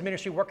our women's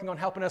ministry working on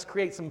helping us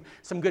create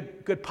some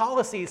good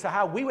policies to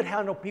how we would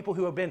handle people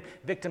who have been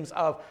victims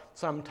of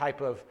some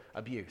type of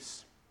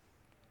abuse.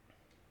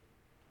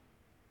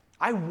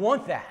 I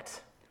want that.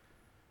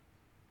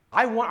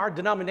 I want our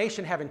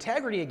denomination to have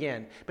integrity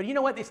again. But you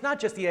know what? It's not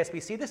just the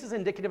SBC. This is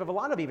indicative of a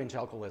lot of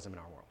evangelicalism in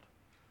our world.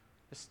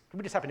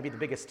 We just happen to be the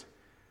biggest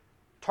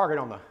target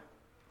on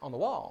the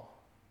wall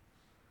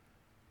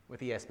with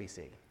the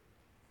SBC.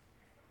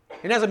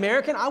 And as an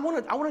American, I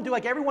want to do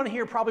like everyone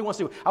here probably wants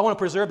to do. I want to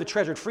preserve the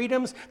treasured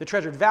freedoms, the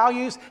treasured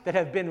values that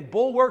have been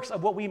bulwarks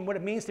of what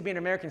it means to be an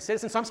American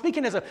citizen. So I'm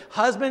speaking as a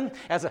husband,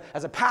 as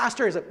a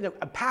pastor, as a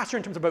pastor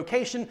in terms of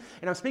vocation,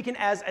 and I'm speaking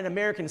as an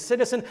American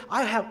citizen.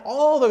 I have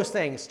all those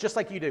things just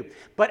like you do.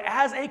 But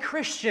as a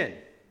Christian,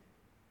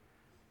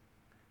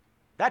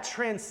 that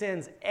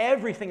transcends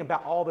everything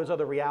about all those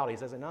other realities,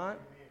 does it not?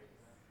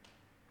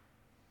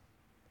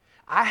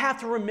 I have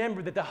to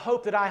remember that the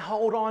hope that I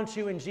hold on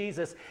to in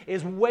Jesus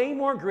is way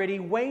more gritty,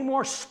 way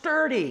more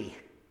sturdy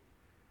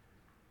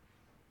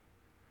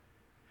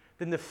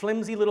than the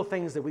flimsy little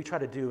things that we try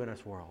to do in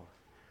this world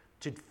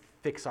to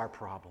fix our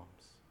problems.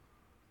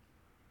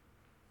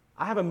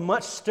 I have a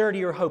much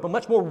sturdier hope, a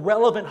much more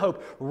relevant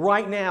hope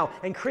right now.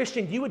 And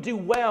Christian, you would do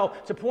well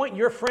to point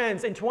your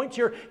friends and point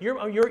your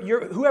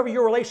whoever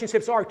your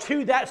relationships are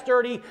to that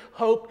sturdy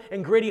hope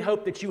and gritty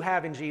hope that you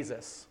have in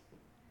Jesus.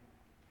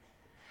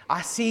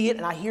 I see it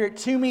and I hear it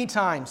too many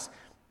times.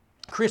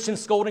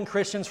 Christians scolding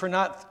Christians for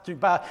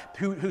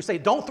who say,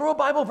 don't throw a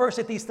Bible verse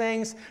at these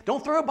things.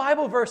 Don't throw a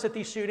Bible verse at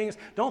these shootings.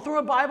 Don't throw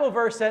a Bible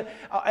verse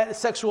at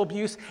sexual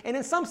abuse. And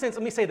in some sense,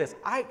 let me say this.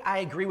 I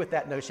agree with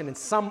that notion in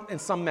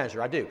some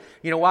measure. I do.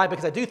 You know why?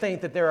 Because I do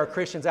think that there are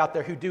Christians out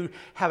there who do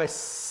have a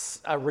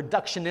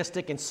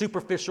reductionistic and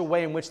superficial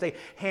way in which they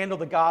handle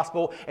the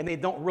gospel, and they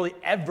don't really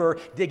ever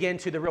dig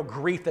into the real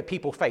grief that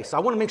people face. So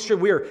I want to make sure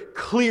we're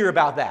clear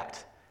about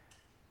that.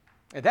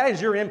 If that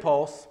is your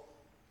impulse,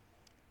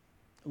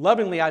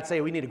 lovingly I'd say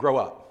we need to grow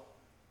up,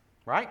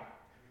 right?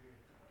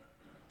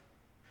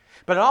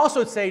 But I'd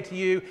also say to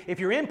you, if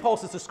your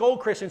impulse is to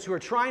scold Christians who are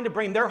trying to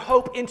bring their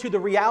hope into the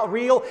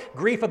real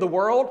grief of the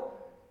world,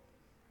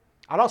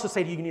 I'd also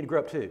say to you, you need to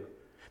grow up too.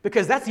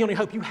 Because that's the only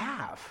hope you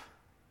have.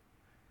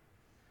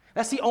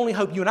 That's the only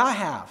hope you and I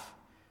have.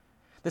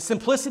 The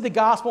simplicity of the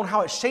gospel and how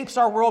it shapes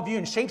our worldview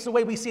and shapes the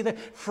way we see that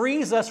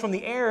frees us from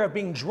the error of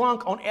being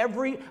drunk on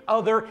every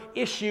other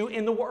issue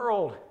in the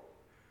world.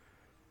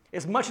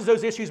 As much as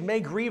those issues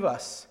may grieve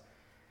us,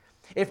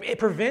 if it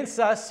prevents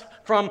us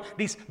from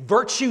these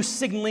virtue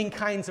signaling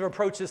kinds of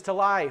approaches to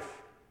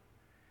life.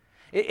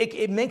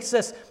 It makes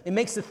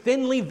the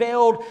thinly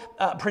veiled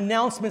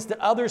pronouncements that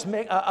others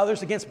make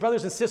against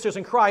brothers and sisters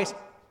in Christ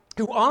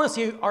who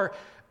honestly are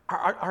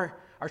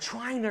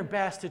trying their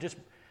best to just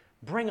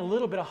bring a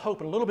little bit of hope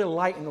and a little bit of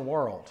light in the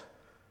world.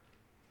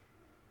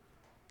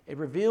 It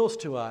reveals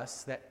to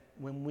us that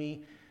when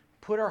we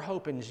put our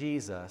hope in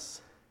Jesus,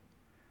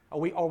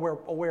 when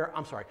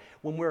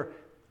we're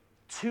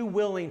too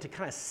willing to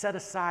kind of set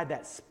aside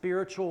that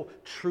spiritual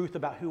truth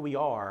about who we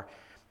are,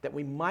 that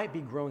we might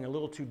be growing a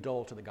little too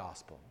dull to the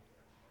gospel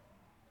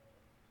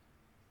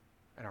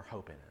and our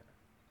hope in it.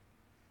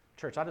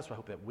 Church, I just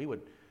hope that we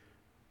would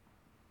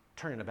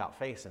turn an about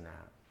face in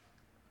that.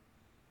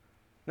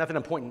 Not that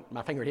I'm pointing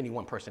my finger at any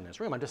one person in this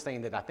room. I'm just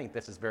saying that I think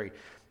this is very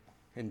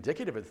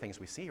indicative of the things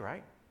we see,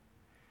 right?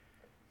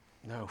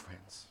 No,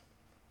 friends.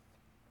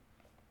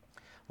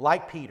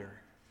 Like Peter,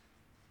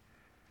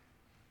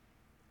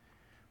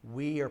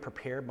 we are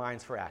prepared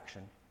minds for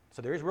action.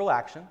 So there is real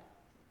action.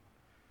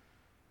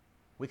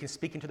 We can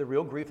speak into the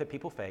real grief that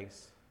people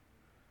face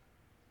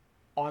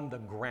on the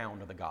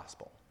ground of the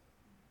gospel.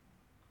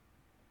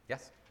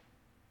 Yes?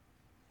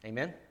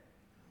 Amen?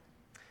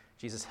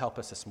 Jesus, help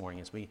us this morning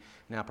as we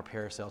now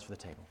prepare ourselves for the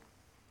table.